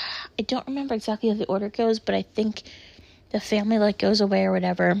 I don't remember exactly how the order goes, but I think the family, like, goes away or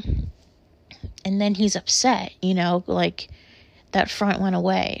whatever, and then he's upset, like, that front went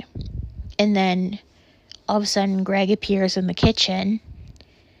away. And then all of a sudden Greg appears in the kitchen,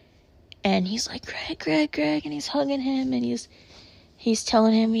 and he's like, Greg, and he's hugging him, and he's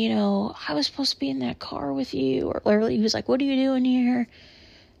telling him, I was supposed to be in that car with you, or literally he was like, what are you doing here?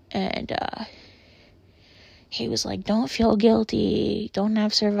 And he was like, don't feel guilty, don't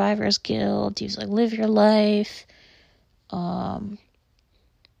have survivor's guilt. He was like, live your life, thank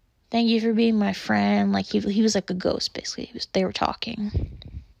you for being my friend. Like, he was like a ghost, basically. They were talking,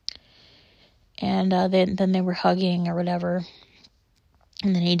 and then they were hugging or whatever.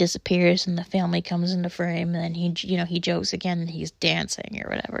 And then he disappears, and the family comes into frame, and then he jokes again, and he's dancing or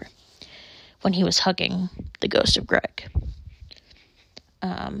whatever when he was hugging the ghost of Greg.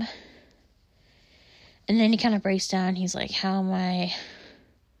 And then he kind of breaks down. He's like, how am I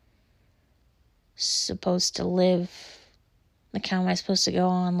supposed to live? Like, how am I supposed to go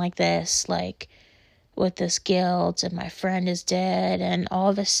on like this? Like, with this guilt, and my friend is dead, and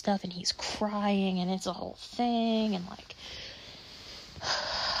all this stuff, and he's crying, and it's a whole thing, and like,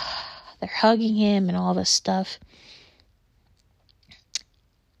 they're hugging him and all this stuff.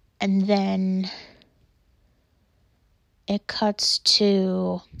 And then it cuts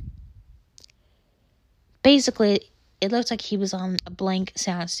to, basically, it looks like he was on a blank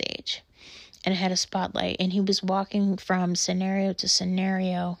soundstage, and it had a spotlight, and he was walking from scenario to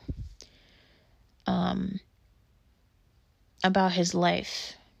scenario about his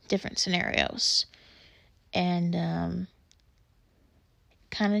life, different scenarios, and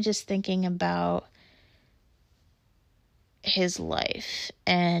kind of just thinking about his life,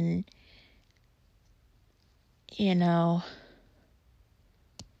 and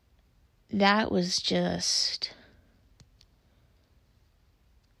that was just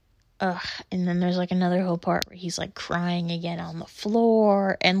and then there's like another whole part where he's like crying again on the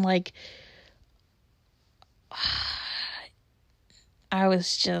floor, and like I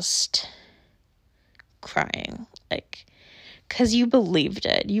was just crying, like, because you believed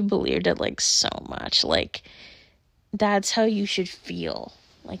it like so much. Like, that's how you should feel,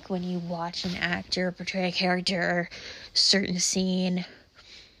 like, when you watch an actor portray a character, certain scene,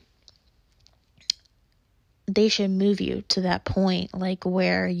 they should move you to that point, like,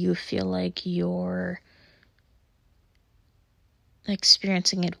 where you feel like you're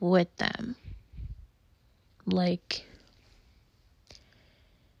experiencing it with them. Like,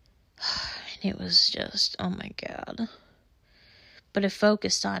 it was just, oh my God. But it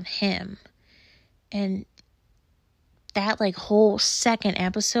focused on him. And that, like, whole second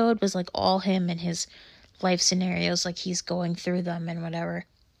episode was, like, all him and his life scenarios. Like, he's going through them and whatever.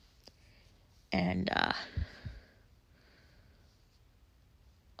 And,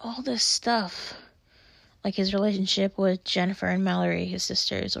 all this stuff. Like, his relationship with Jennifer and Mallory, his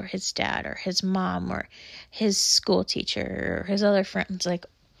sisters, or his dad, or his mom, or his school teacher, or his other friends. Like,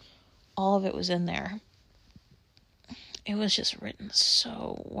 all of it was in there. It was just written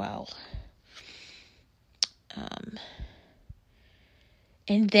so well.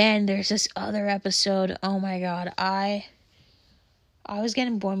 And then there's this other episode. Oh my God. I was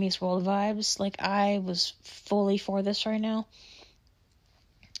getting Boy Meets World vibes. Like, I was fully for this right now.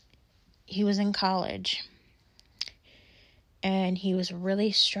 He was in college. And he was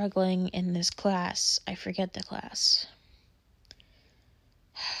really struggling in this class. I forget the class.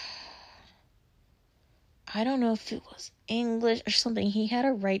 I don't know if it was English or something. He had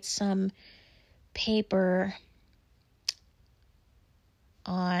to write some paper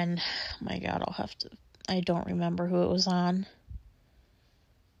on, oh my God, I don't remember who it was on.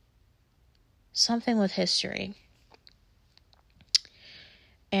 Something with history.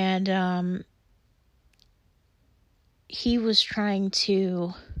 And, he was trying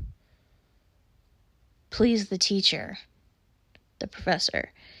to please the teacher, the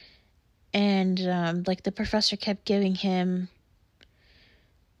professor. And, like, the professor kept giving him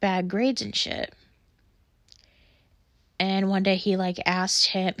bad grades and shit. And one day he, like, asked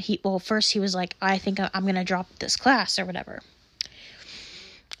him, first he was like, I think I'm going to drop this class or whatever.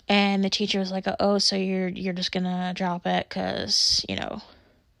 And the teacher was like, oh, so you're just going to drop it because, you know,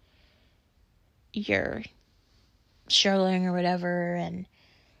 you're struggling or whatever, and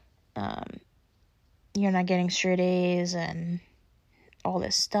you're not getting straight A's and all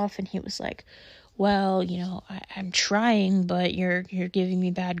this stuff. And he was like, well, you know, I'm trying, but you're giving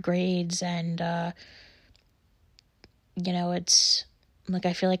me bad grades, and you know, it's like,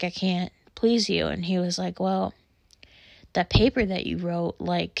 I feel like I can't please you. And he was like, well, that paper that you wrote,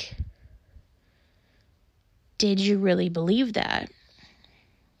 like, did you really believe that?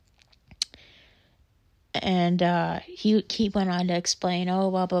 And he went on to explain,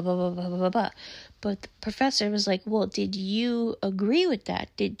 oh, blah, blah, blah, blah, blah, blah, blah. But the professor was like, well, did you agree with that?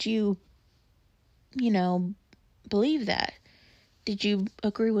 Did you, you know, believe that? Did you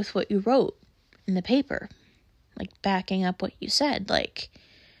agree with what you wrote in the paper? Like, backing up what you said, like,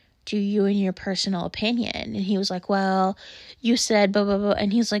 do you, in your personal opinion? And he was like, well, you said blah, blah, blah.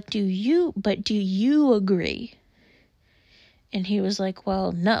 And he's like, do you agree? And he was like,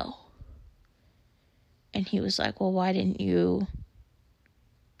 well, no. And he was like, well, why didn't you?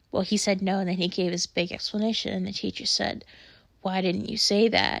 Well, he said no, and then he gave his big explanation, and the teacher said, why didn't you say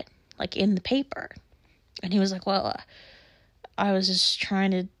that, like, in the paper? And he was like, well, I was just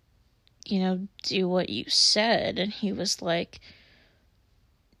trying to, you know, do what you said. And he was like,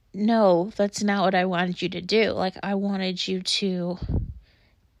 no, that's not what I wanted you to do. Like, I wanted you to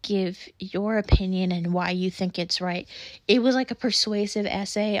give your opinion and why you think it's right. It was like a persuasive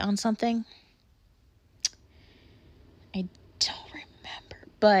essay on something. I don't remember,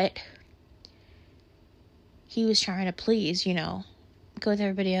 but he was trying to please, you know, go with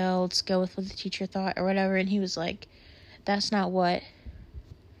everybody else, go with what the teacher thought or whatever. And he was like, that's not what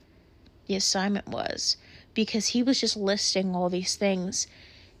the assignment was, because he was just listing all these things.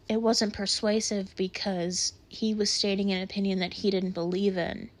 It wasn't persuasive because he was stating an opinion that he didn't believe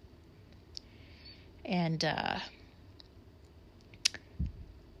in. And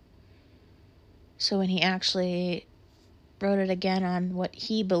so when he actually wrote it again on what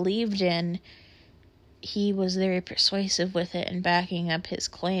he believed in, he was very persuasive with it and backing up his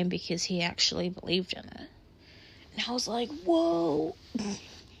claim because he actually believed in it. And I was like, whoa,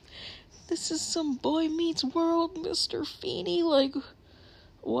 this is some Boy Meets World, Mr. Feeney. Like,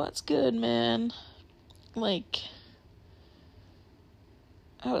 what's good, man? Like,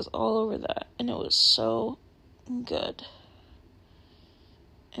 I was all over that, and it was so good.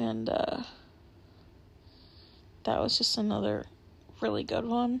 And that was just another really good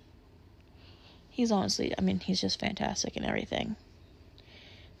one. He's honestly, I mean, he's just fantastic and everything.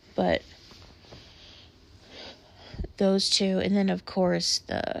 But those two, and then of course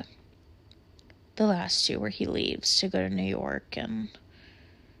the last two where he leaves to go to New York and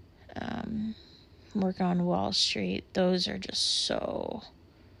work on Wall Street, those are just so,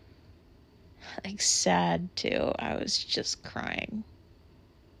 like, sad too. I was just crying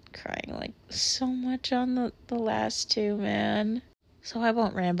like so much on the last two, man. So I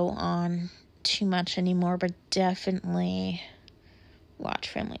won't ramble on too much anymore, but definitely watch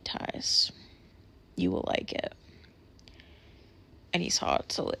Family Ties. You will like it. And he's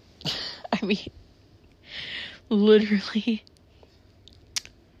hot, so I mean, literally,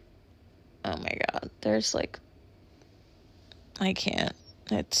 oh my god, there's like, I can't,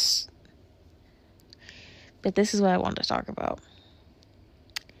 but this is what I wanted to talk about,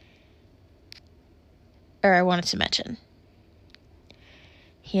 or I wanted to mention.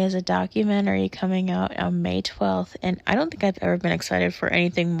 He has a documentary coming out on May 12th, and I don't think I've ever been excited for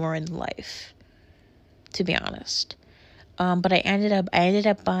anything more in life, to be honest. But I ended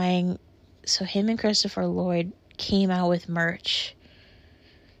up buying, so him and Christopher Lloyd came out with merch,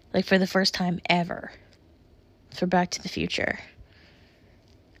 like for the first time ever, for Back to the Future.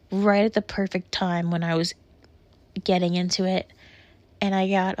 Right at the perfect time when I was getting into it. And I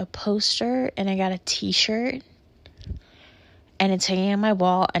got a poster and I got a t-shirt. And it's hanging on my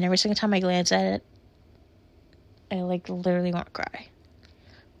wall, and every single time I glance at it, I like literally want to cry.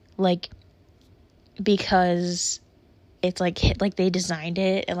 Like, because it's like they designed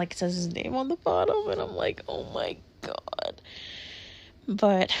it, and like it says his name on the bottom, and I'm like, oh my god.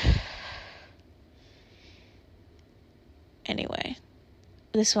 But anyway,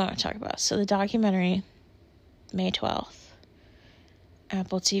 this is what I want to talk about. So the documentary, May 12th,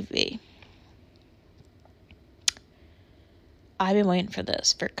 Apple TV. I've been waiting for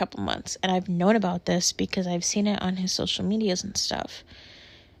this for a couple months, and I've known about this because I've seen it on his social medias and stuff,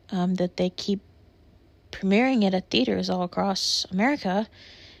 that they keep premiering it at theaters all across America,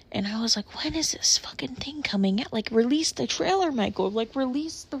 and I was like, when is this fucking thing coming out? Like, release the trailer, Michael, like,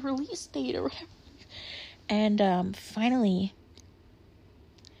 release the release date or whatever. And finally,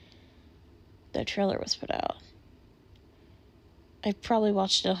 the trailer was put out. I've probably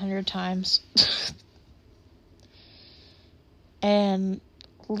watched it 100 times. And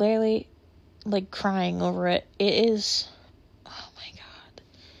literally, like, crying over it. It is, oh my god.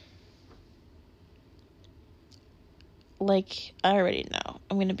 Like, I already know.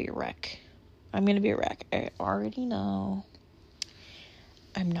 I'm gonna be a wreck. I already know.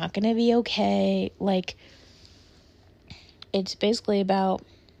 I'm not gonna be okay. Like, it's basically about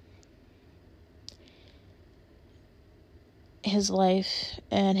his life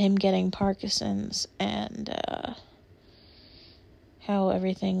and him getting Parkinson's, and how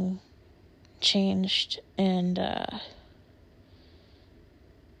everything changed, and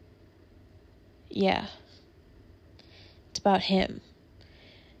yeah, it's about him.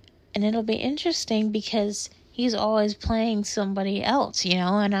 And it'll be interesting because he's always playing somebody else, you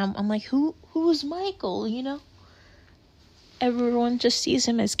know, and I'm like, who's Michael, you know? Everyone just sees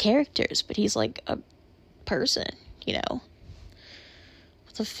him as characters, but he's like a person, you know,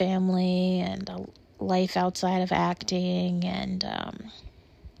 with a family and a life outside of acting, and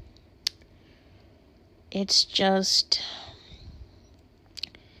it's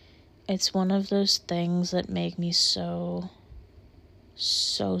one of those things that make me so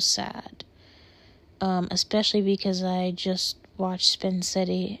sad, especially because I just watched Spin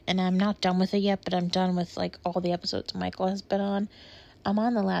City, and I'm not done with it yet, but I'm done with like all the episodes Michael has been on. I'm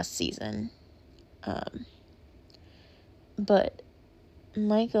on the last season, but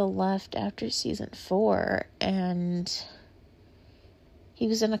Michael left after season 4, and he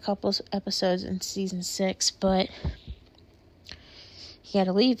was in a couple episodes in season 6, but he had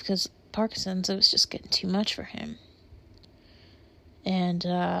to leave because Parkinson's, it was just getting too much for him. And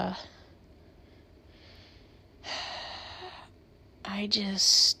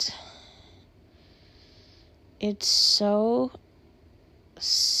it's so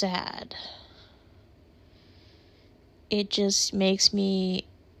sad. It just makes me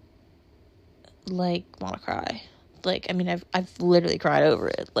like want to cry. Like, I mean, I've literally cried over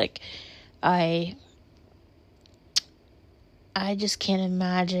it. Like, I just can't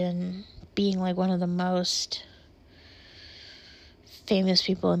imagine being like one of the most famous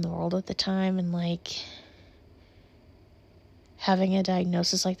people in the world at the time, and like having a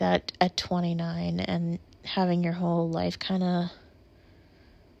diagnosis like that at 29 and having your whole life kind of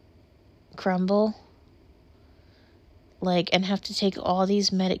crumble, like, and have to take all these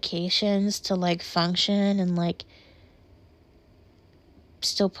medications to like function, and like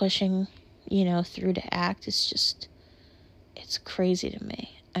still pushing, you know, through to act. It's crazy to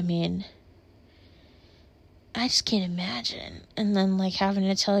me. I mean, I just can't imagine. And then like having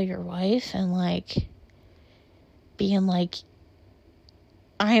to tell your wife, and like being like,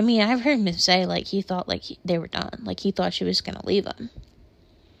 I mean, I've heard him say like he thought like they were done. Like he thought she was gonna leave him.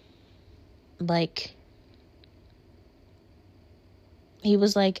 Like, he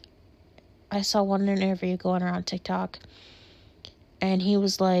was like, I saw one interview going around TikTok, And he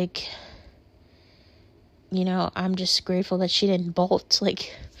was like, you know, I'm just grateful that she didn't bolt.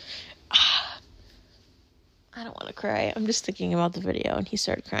 Like, I don't want to cry. I'm just thinking about the video, and he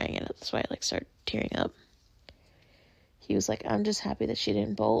started crying, and that's why I, like, started tearing up. He was like, I'm just happy that she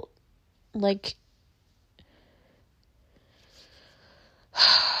didn't bolt. Like,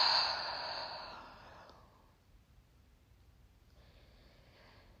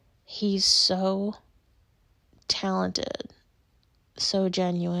 he's so talented, so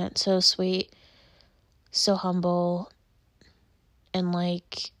genuine, so sweet, so humble, and,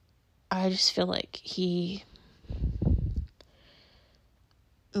 like, I just feel like he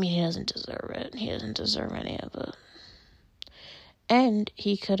doesn't deserve it. He doesn't deserve any of it. And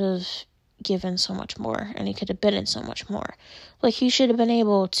he could have given so much more, and he could have been in so much more. Like, he should have been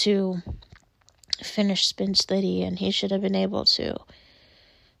able to finish Spin City, and he should have been able to,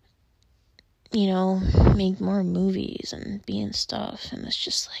 you know, make more movies and be in stuff. And it's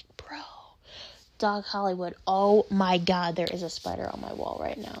just like, bro, Dog Hollywood. Oh my god, there is a spider on my wall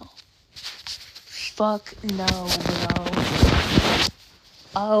right now. Fuck no, bro.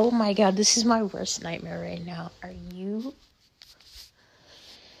 Oh my god, this is my worst nightmare right now. Are you...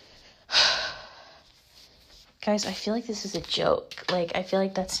 Guys, I feel like this is a joke. Like, I feel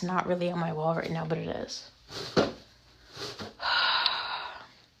like that's not really on my wall right now, but it is.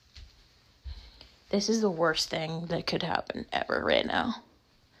 This is the worst thing that could happen ever right now.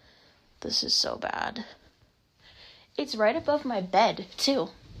 This is so bad. It's right above my bed, too.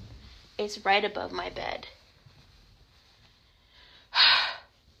 It's right above my bed.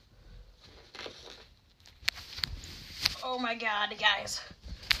 Oh my god, guys.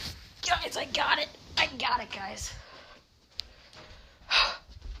 Guys, I got it. I got it, guys.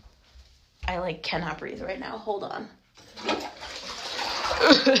 I, like, cannot breathe right now. Hold on.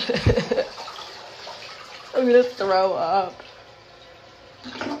 I'm gonna throw up.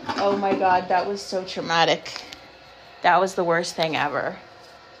 Oh my god, that was so traumatic. That was the worst thing ever.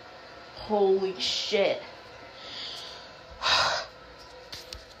 Holy shit.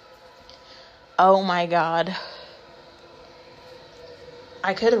 Oh my god.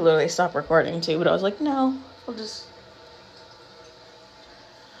 I could have literally stopped recording too, but I was like, no, I'll just...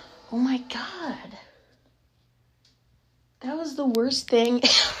 Oh my god. That was the worst thing.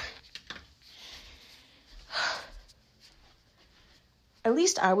 At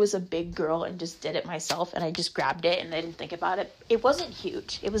least I was a big girl and just did it myself, and I just grabbed it and I didn't think about it. It wasn't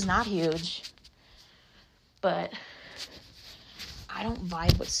huge. It was not huge. But I don't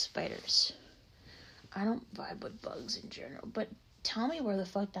vibe with spiders. I don't vibe with bugs in general. But tell me where the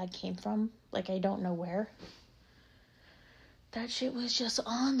fuck that came from. Like, I don't know where. That shit was just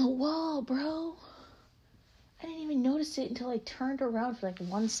on the wall, bro. I didn't even notice it until I turned around for like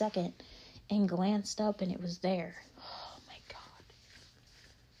 1 second and glanced up and it was there. Oh my god.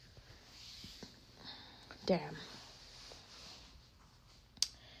 Damn.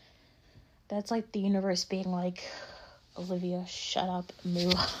 That's like the universe being like, Olivia, shut up,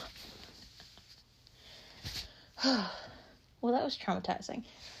 move. Well, that was traumatizing.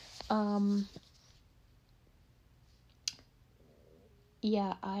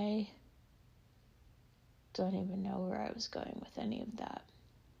 Yeah, I don't even know where I was going with any of that.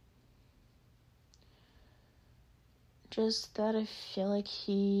 Just that I feel like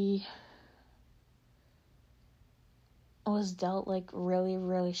he was dealt, like, really,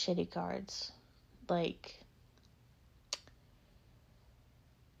 really shitty cards. Like,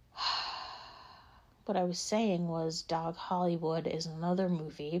 what I was saying was Dog Hollywood is another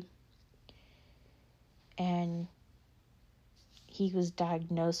movie, and he was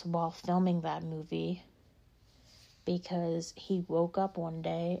diagnosed while filming that movie because he woke up one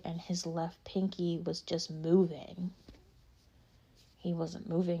day and his left pinky was just moving. He wasn't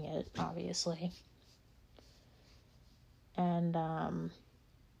moving it, obviously. And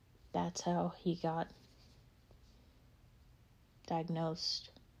that's how he got diagnosed.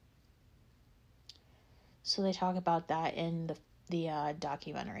 So they talk about that in the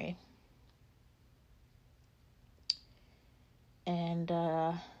documentary. And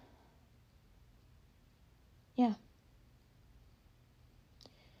yeah.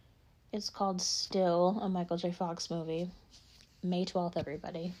 It's called Still, a Michael J. Fox movie. May 12th,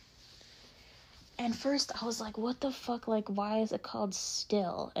 everybody. And first I was like, what the fuck? Like, why is it called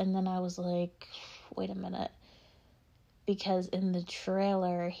Still? And then I was like, wait a minute. Because in the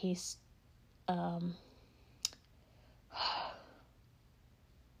trailer, he's,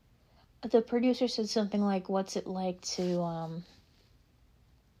 the producer said something like, what's it like to,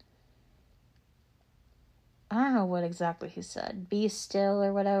 I don't know what exactly he said. Be still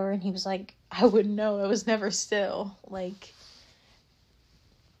or whatever. And he was like, I wouldn't know. I was never still. Like,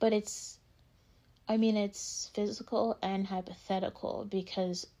 But it's physical and hypothetical,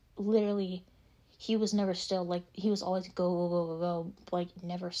 because literally he was never still. Like, he was always go, go, go, go, go, like,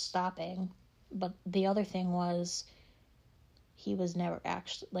 never stopping. But the other thing was, he was never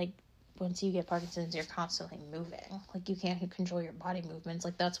actually, like, once you get Parkinson's, you're constantly moving. Like, you can't control your body movements.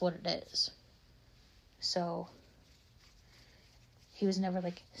 Like, that's what it is. So, he was never,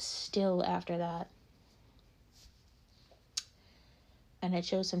 like, still after that. And it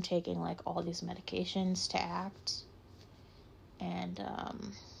shows him taking, like, all these medications to act. And,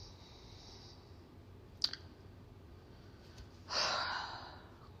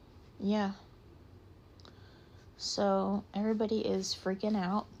 yeah. So, everybody is freaking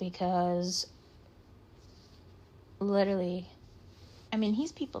out because, literally, I mean,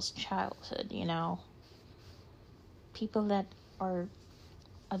 he's people's childhood, you know? People that are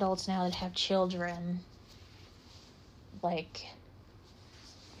adults now that have children, like,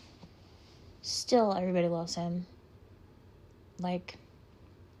 still everybody loves him. Like,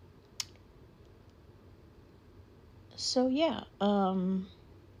 so yeah,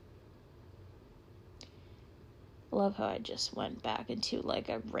 love how I just went back into, like,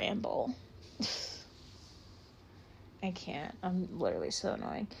 a ramble. I can't. I'm literally so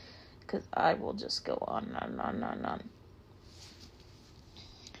annoying, because I will just go on and on and on and on and on.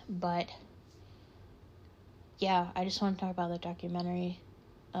 But, yeah, I just want to talk about the documentary.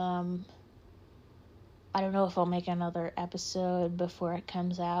 I don't know if I'll make another episode before it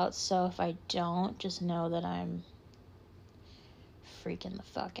comes out, so if I don't, just know that I'm freaking the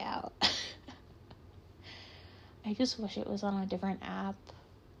fuck out. I just wish it was on a different app.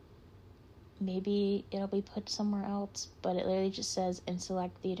 Maybe it'll be put somewhere else, but it literally just says in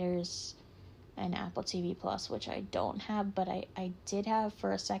select theaters and Apple TV Plus, which I don't have, but I did have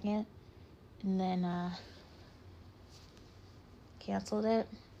for a second, and then canceled it,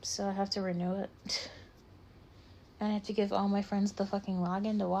 so I have to renew it. And I have to give all my friends the fucking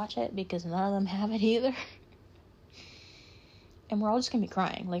login to watch it, because none of them have it either. And we're all just gonna be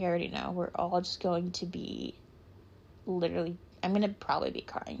crying, like, I already know. We're all just going to be literally, I'm gonna probably be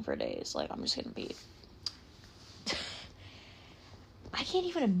crying for days. Like, I'm just gonna be, I can't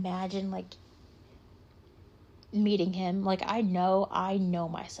even imagine, like, meeting him. Like, I know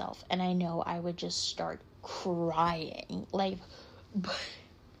myself, and I know I would just start crying. Like,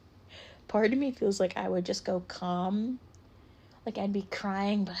 part of me feels like I would just go calm. Like, I'd be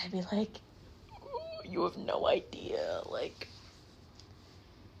crying, but I'd be like, oh, you have no idea. Like,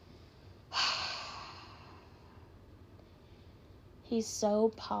 he's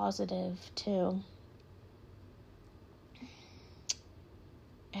so positive, too.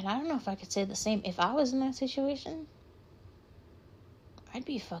 And I don't know if I could say the same. If I was in that situation, I'd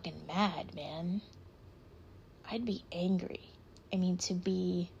be fucking mad, man. I'd be angry. I mean, to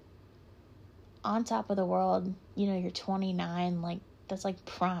be on top of the world, you know, you're 29, like, that's, like,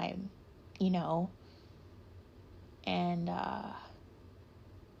 prime, you know? And,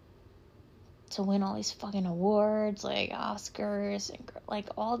 to win all these fucking awards, like, Oscars, and, like,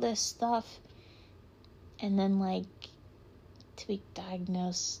 all this stuff, and then, like, to be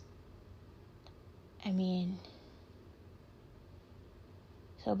diagnosed, I mean,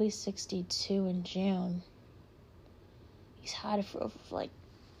 he'll be 62 in June. He's had it for over, like,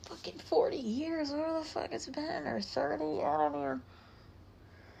 fucking 40 years, whatever the fuck it's been, or 30, I don't know.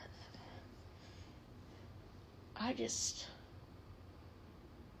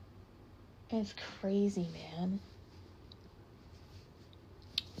 It's crazy, man.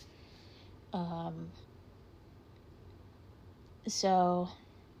 So,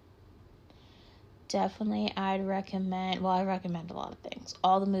 definitely I'd recommend, well, I recommend a lot of things.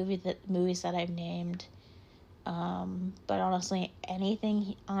 All the movies that I've named, but honestly,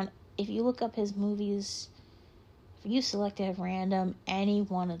 anything if you look up his movies, if you select it at random, any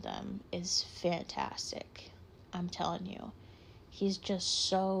one of them is fantastic. I'm telling you. He's just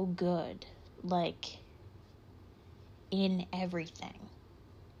so good, like, in everything.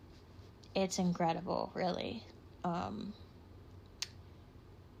 It's incredible, really. I'm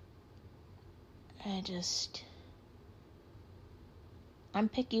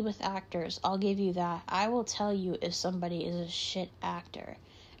picky with actors, I'll give you that. I will tell you if somebody is a shit actor.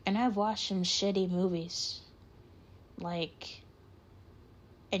 And I've watched some shitty movies. Like,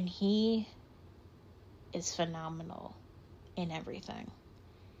 and he is phenomenal in everything.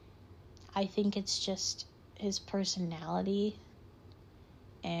 I think it's just his personality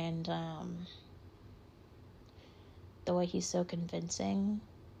and the way he's so convincing.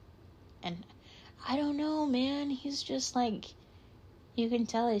 And I don't know, man, he's just like, you can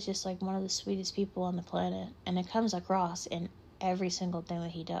tell he's just like one of the sweetest people on the planet, and it comes across in every single thing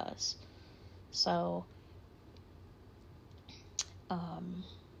that he does. So,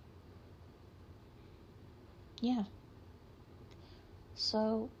 yeah.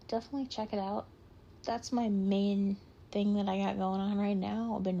 So, definitely check it out. That's my main thing that I got going on right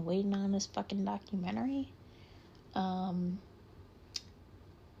now. I've been waiting on this fucking documentary. I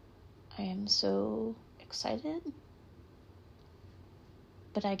am so excited.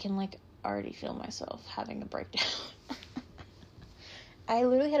 But I can, like, already feel myself having a breakdown. I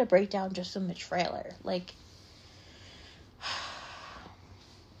literally had a breakdown just from the trailer. Like,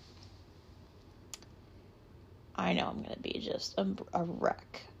 I know I'm gonna be just a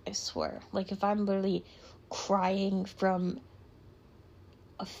wreck. I swear. Like, if I'm literally crying from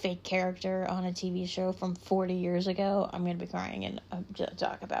a fake character on a TV show from 40 years ago, I'm gonna be crying and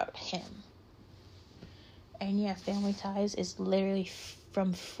talk about him. And yeah, Family Ties is literally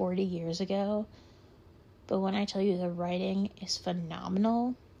from 40 years ago. But when I tell you the writing is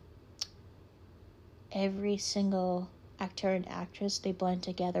phenomenal, every single actor and actress, they blend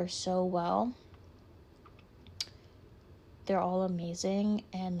together so well. They're all amazing,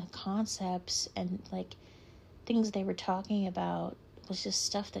 and the concepts and, like, things they were talking about was just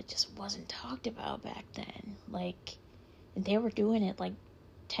stuff that just wasn't talked about back then. Like, they were doing it, like,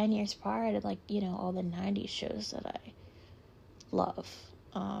 10 years prior to, like, you know, all the 90s shows that I love.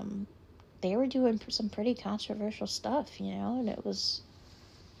 They were doing some pretty controversial stuff, you know, and it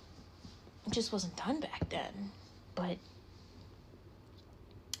just wasn't done back then. But,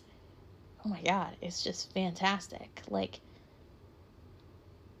 oh my god, it's just fantastic. Like,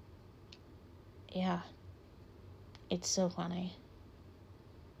 yeah, it's so funny.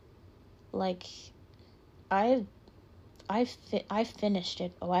 Like, I finished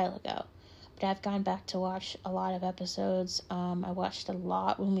it a while ago, but I've gone back to watch a lot of episodes. I watched a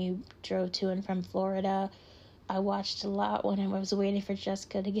lot when we drove to and from Florida. I watched a lot when I was waiting for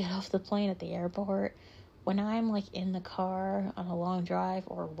Jessica to get off the plane at the airport. When I'm, like, in the car on a long drive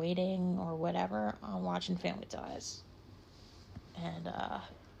or waiting or whatever, I'm watching Family Ties. And,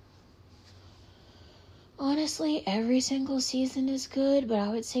 honestly, every single season is good, but I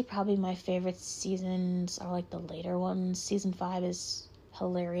would say probably my favorite seasons are, like, the later ones. Season 5 is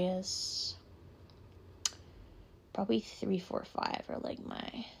hilarious. Probably 3, 4, 5 are, like,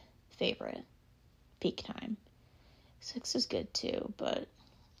 my favorite peak time. 6 is good too, but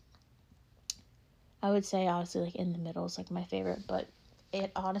I would say honestly, like, in the middle is, like, my favorite, but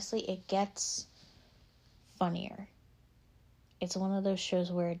it gets funnier. It's one of those shows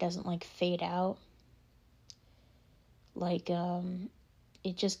where it doesn't, like, fade out. Like,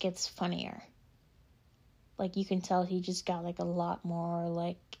 it just gets funnier. Like, you can tell he just got, like, a lot more,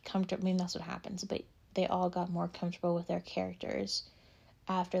 like, comfortable. I mean, that's what happens, but they all got more comfortable with their characters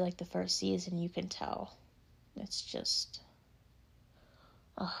after, like, the first season. You can tell. It's just,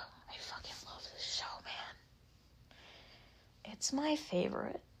 I fucking love this show, man. It's my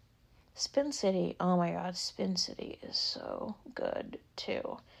favorite. Spin City, oh my god, Spin City is so good,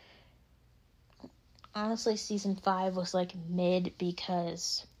 too. Honestly, season 5 was, like, mid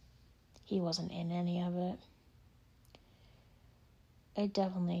because he wasn't in any of it. It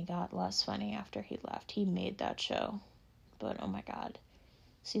definitely got less funny after he left. He made that show. But, oh my god.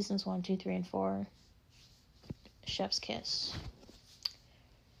 Seasons 1, 2, 3, and 4. Chef's kiss.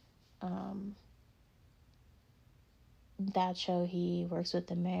 That show, he works with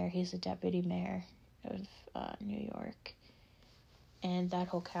the mayor. He's the deputy mayor of New York. And that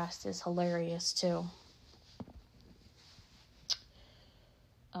whole cast is hilarious, too.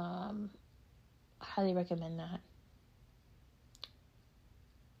 Highly recommend that.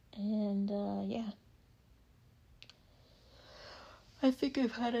 And, yeah. I think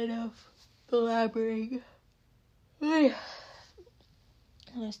I've had enough blabbering. And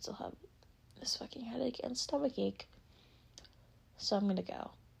I still have this fucking headache and stomach ache. So I'm gonna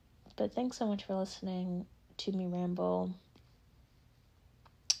go. But thanks so much for listening to me ramble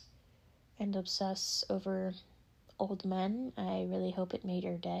and obsess over old men. I really hope it made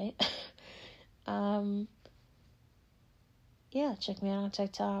your day. Yeah, check me out on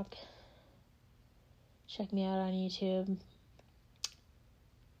TikTok. Check me out on YouTube.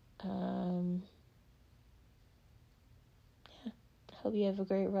 Yeah. Hope you have a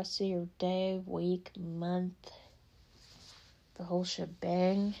great rest of your day, week, month, the whole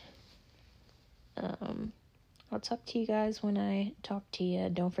shebang. I'll talk to you guys when I talk to you.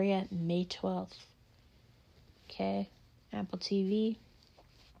 Don't forget, May 12th. Okay? Apple TV.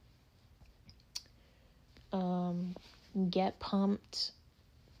 Get pumped.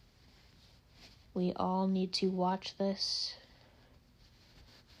 We all need to watch this.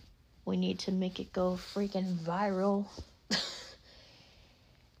 We need to make it go freaking viral.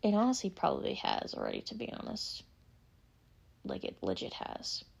 It honestly probably has already, to be honest. Like, it legit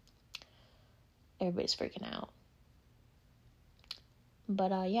has. Everybody's freaking out.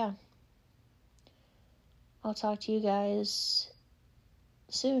 But, yeah. I'll talk to you guys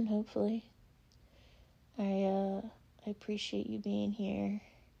soon, hopefully. I appreciate you being here.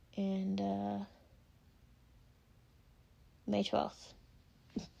 And, May 12th.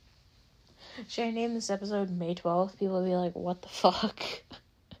 Should I name this episode May 12th? People will be like, what the fuck?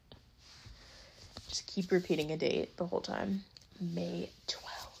 Just keep repeating a date the whole time. May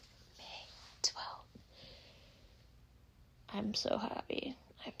 12th. May 12th. I'm so happy.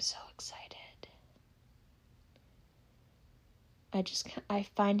 I'm so excited. I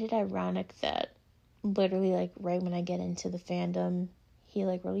find it ironic that literally, like, right when I get into the fandom, he,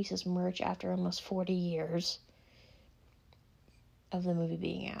 like, releases merch after almost 40 years of the movie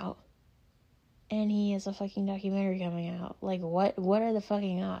being out. And he has a fucking documentary coming out. Like, what are the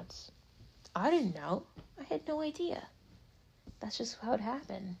fucking odds? I didn't know. I had no idea. That's just how it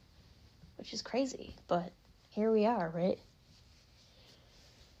happened. Which is crazy. But here we are, right?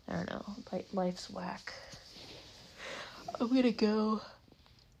 I don't know. Life's whack. I'm gonna go.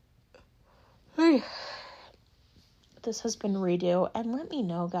 Hey. This has been Redo. And let me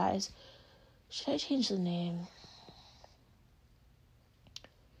know, guys. Should I change the name?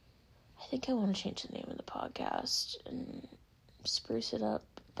 I think I want to change the name of the podcast and spruce it up.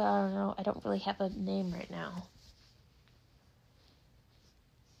 But I don't know. I don't really have a name right now.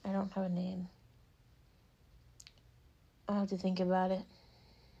 I don't have a name. I'll have to think about it.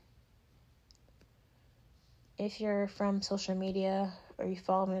 If you're from social media or you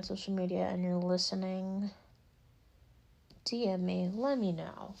follow me on social media and you're listening, DM me. Let me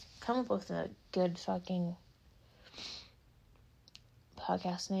know. Come up with a good fucking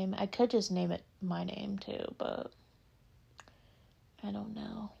podcast name. I could just name it my name too, but I don't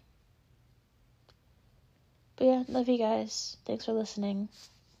know. But yeah, love you guys. Thanks for listening.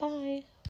 Bye.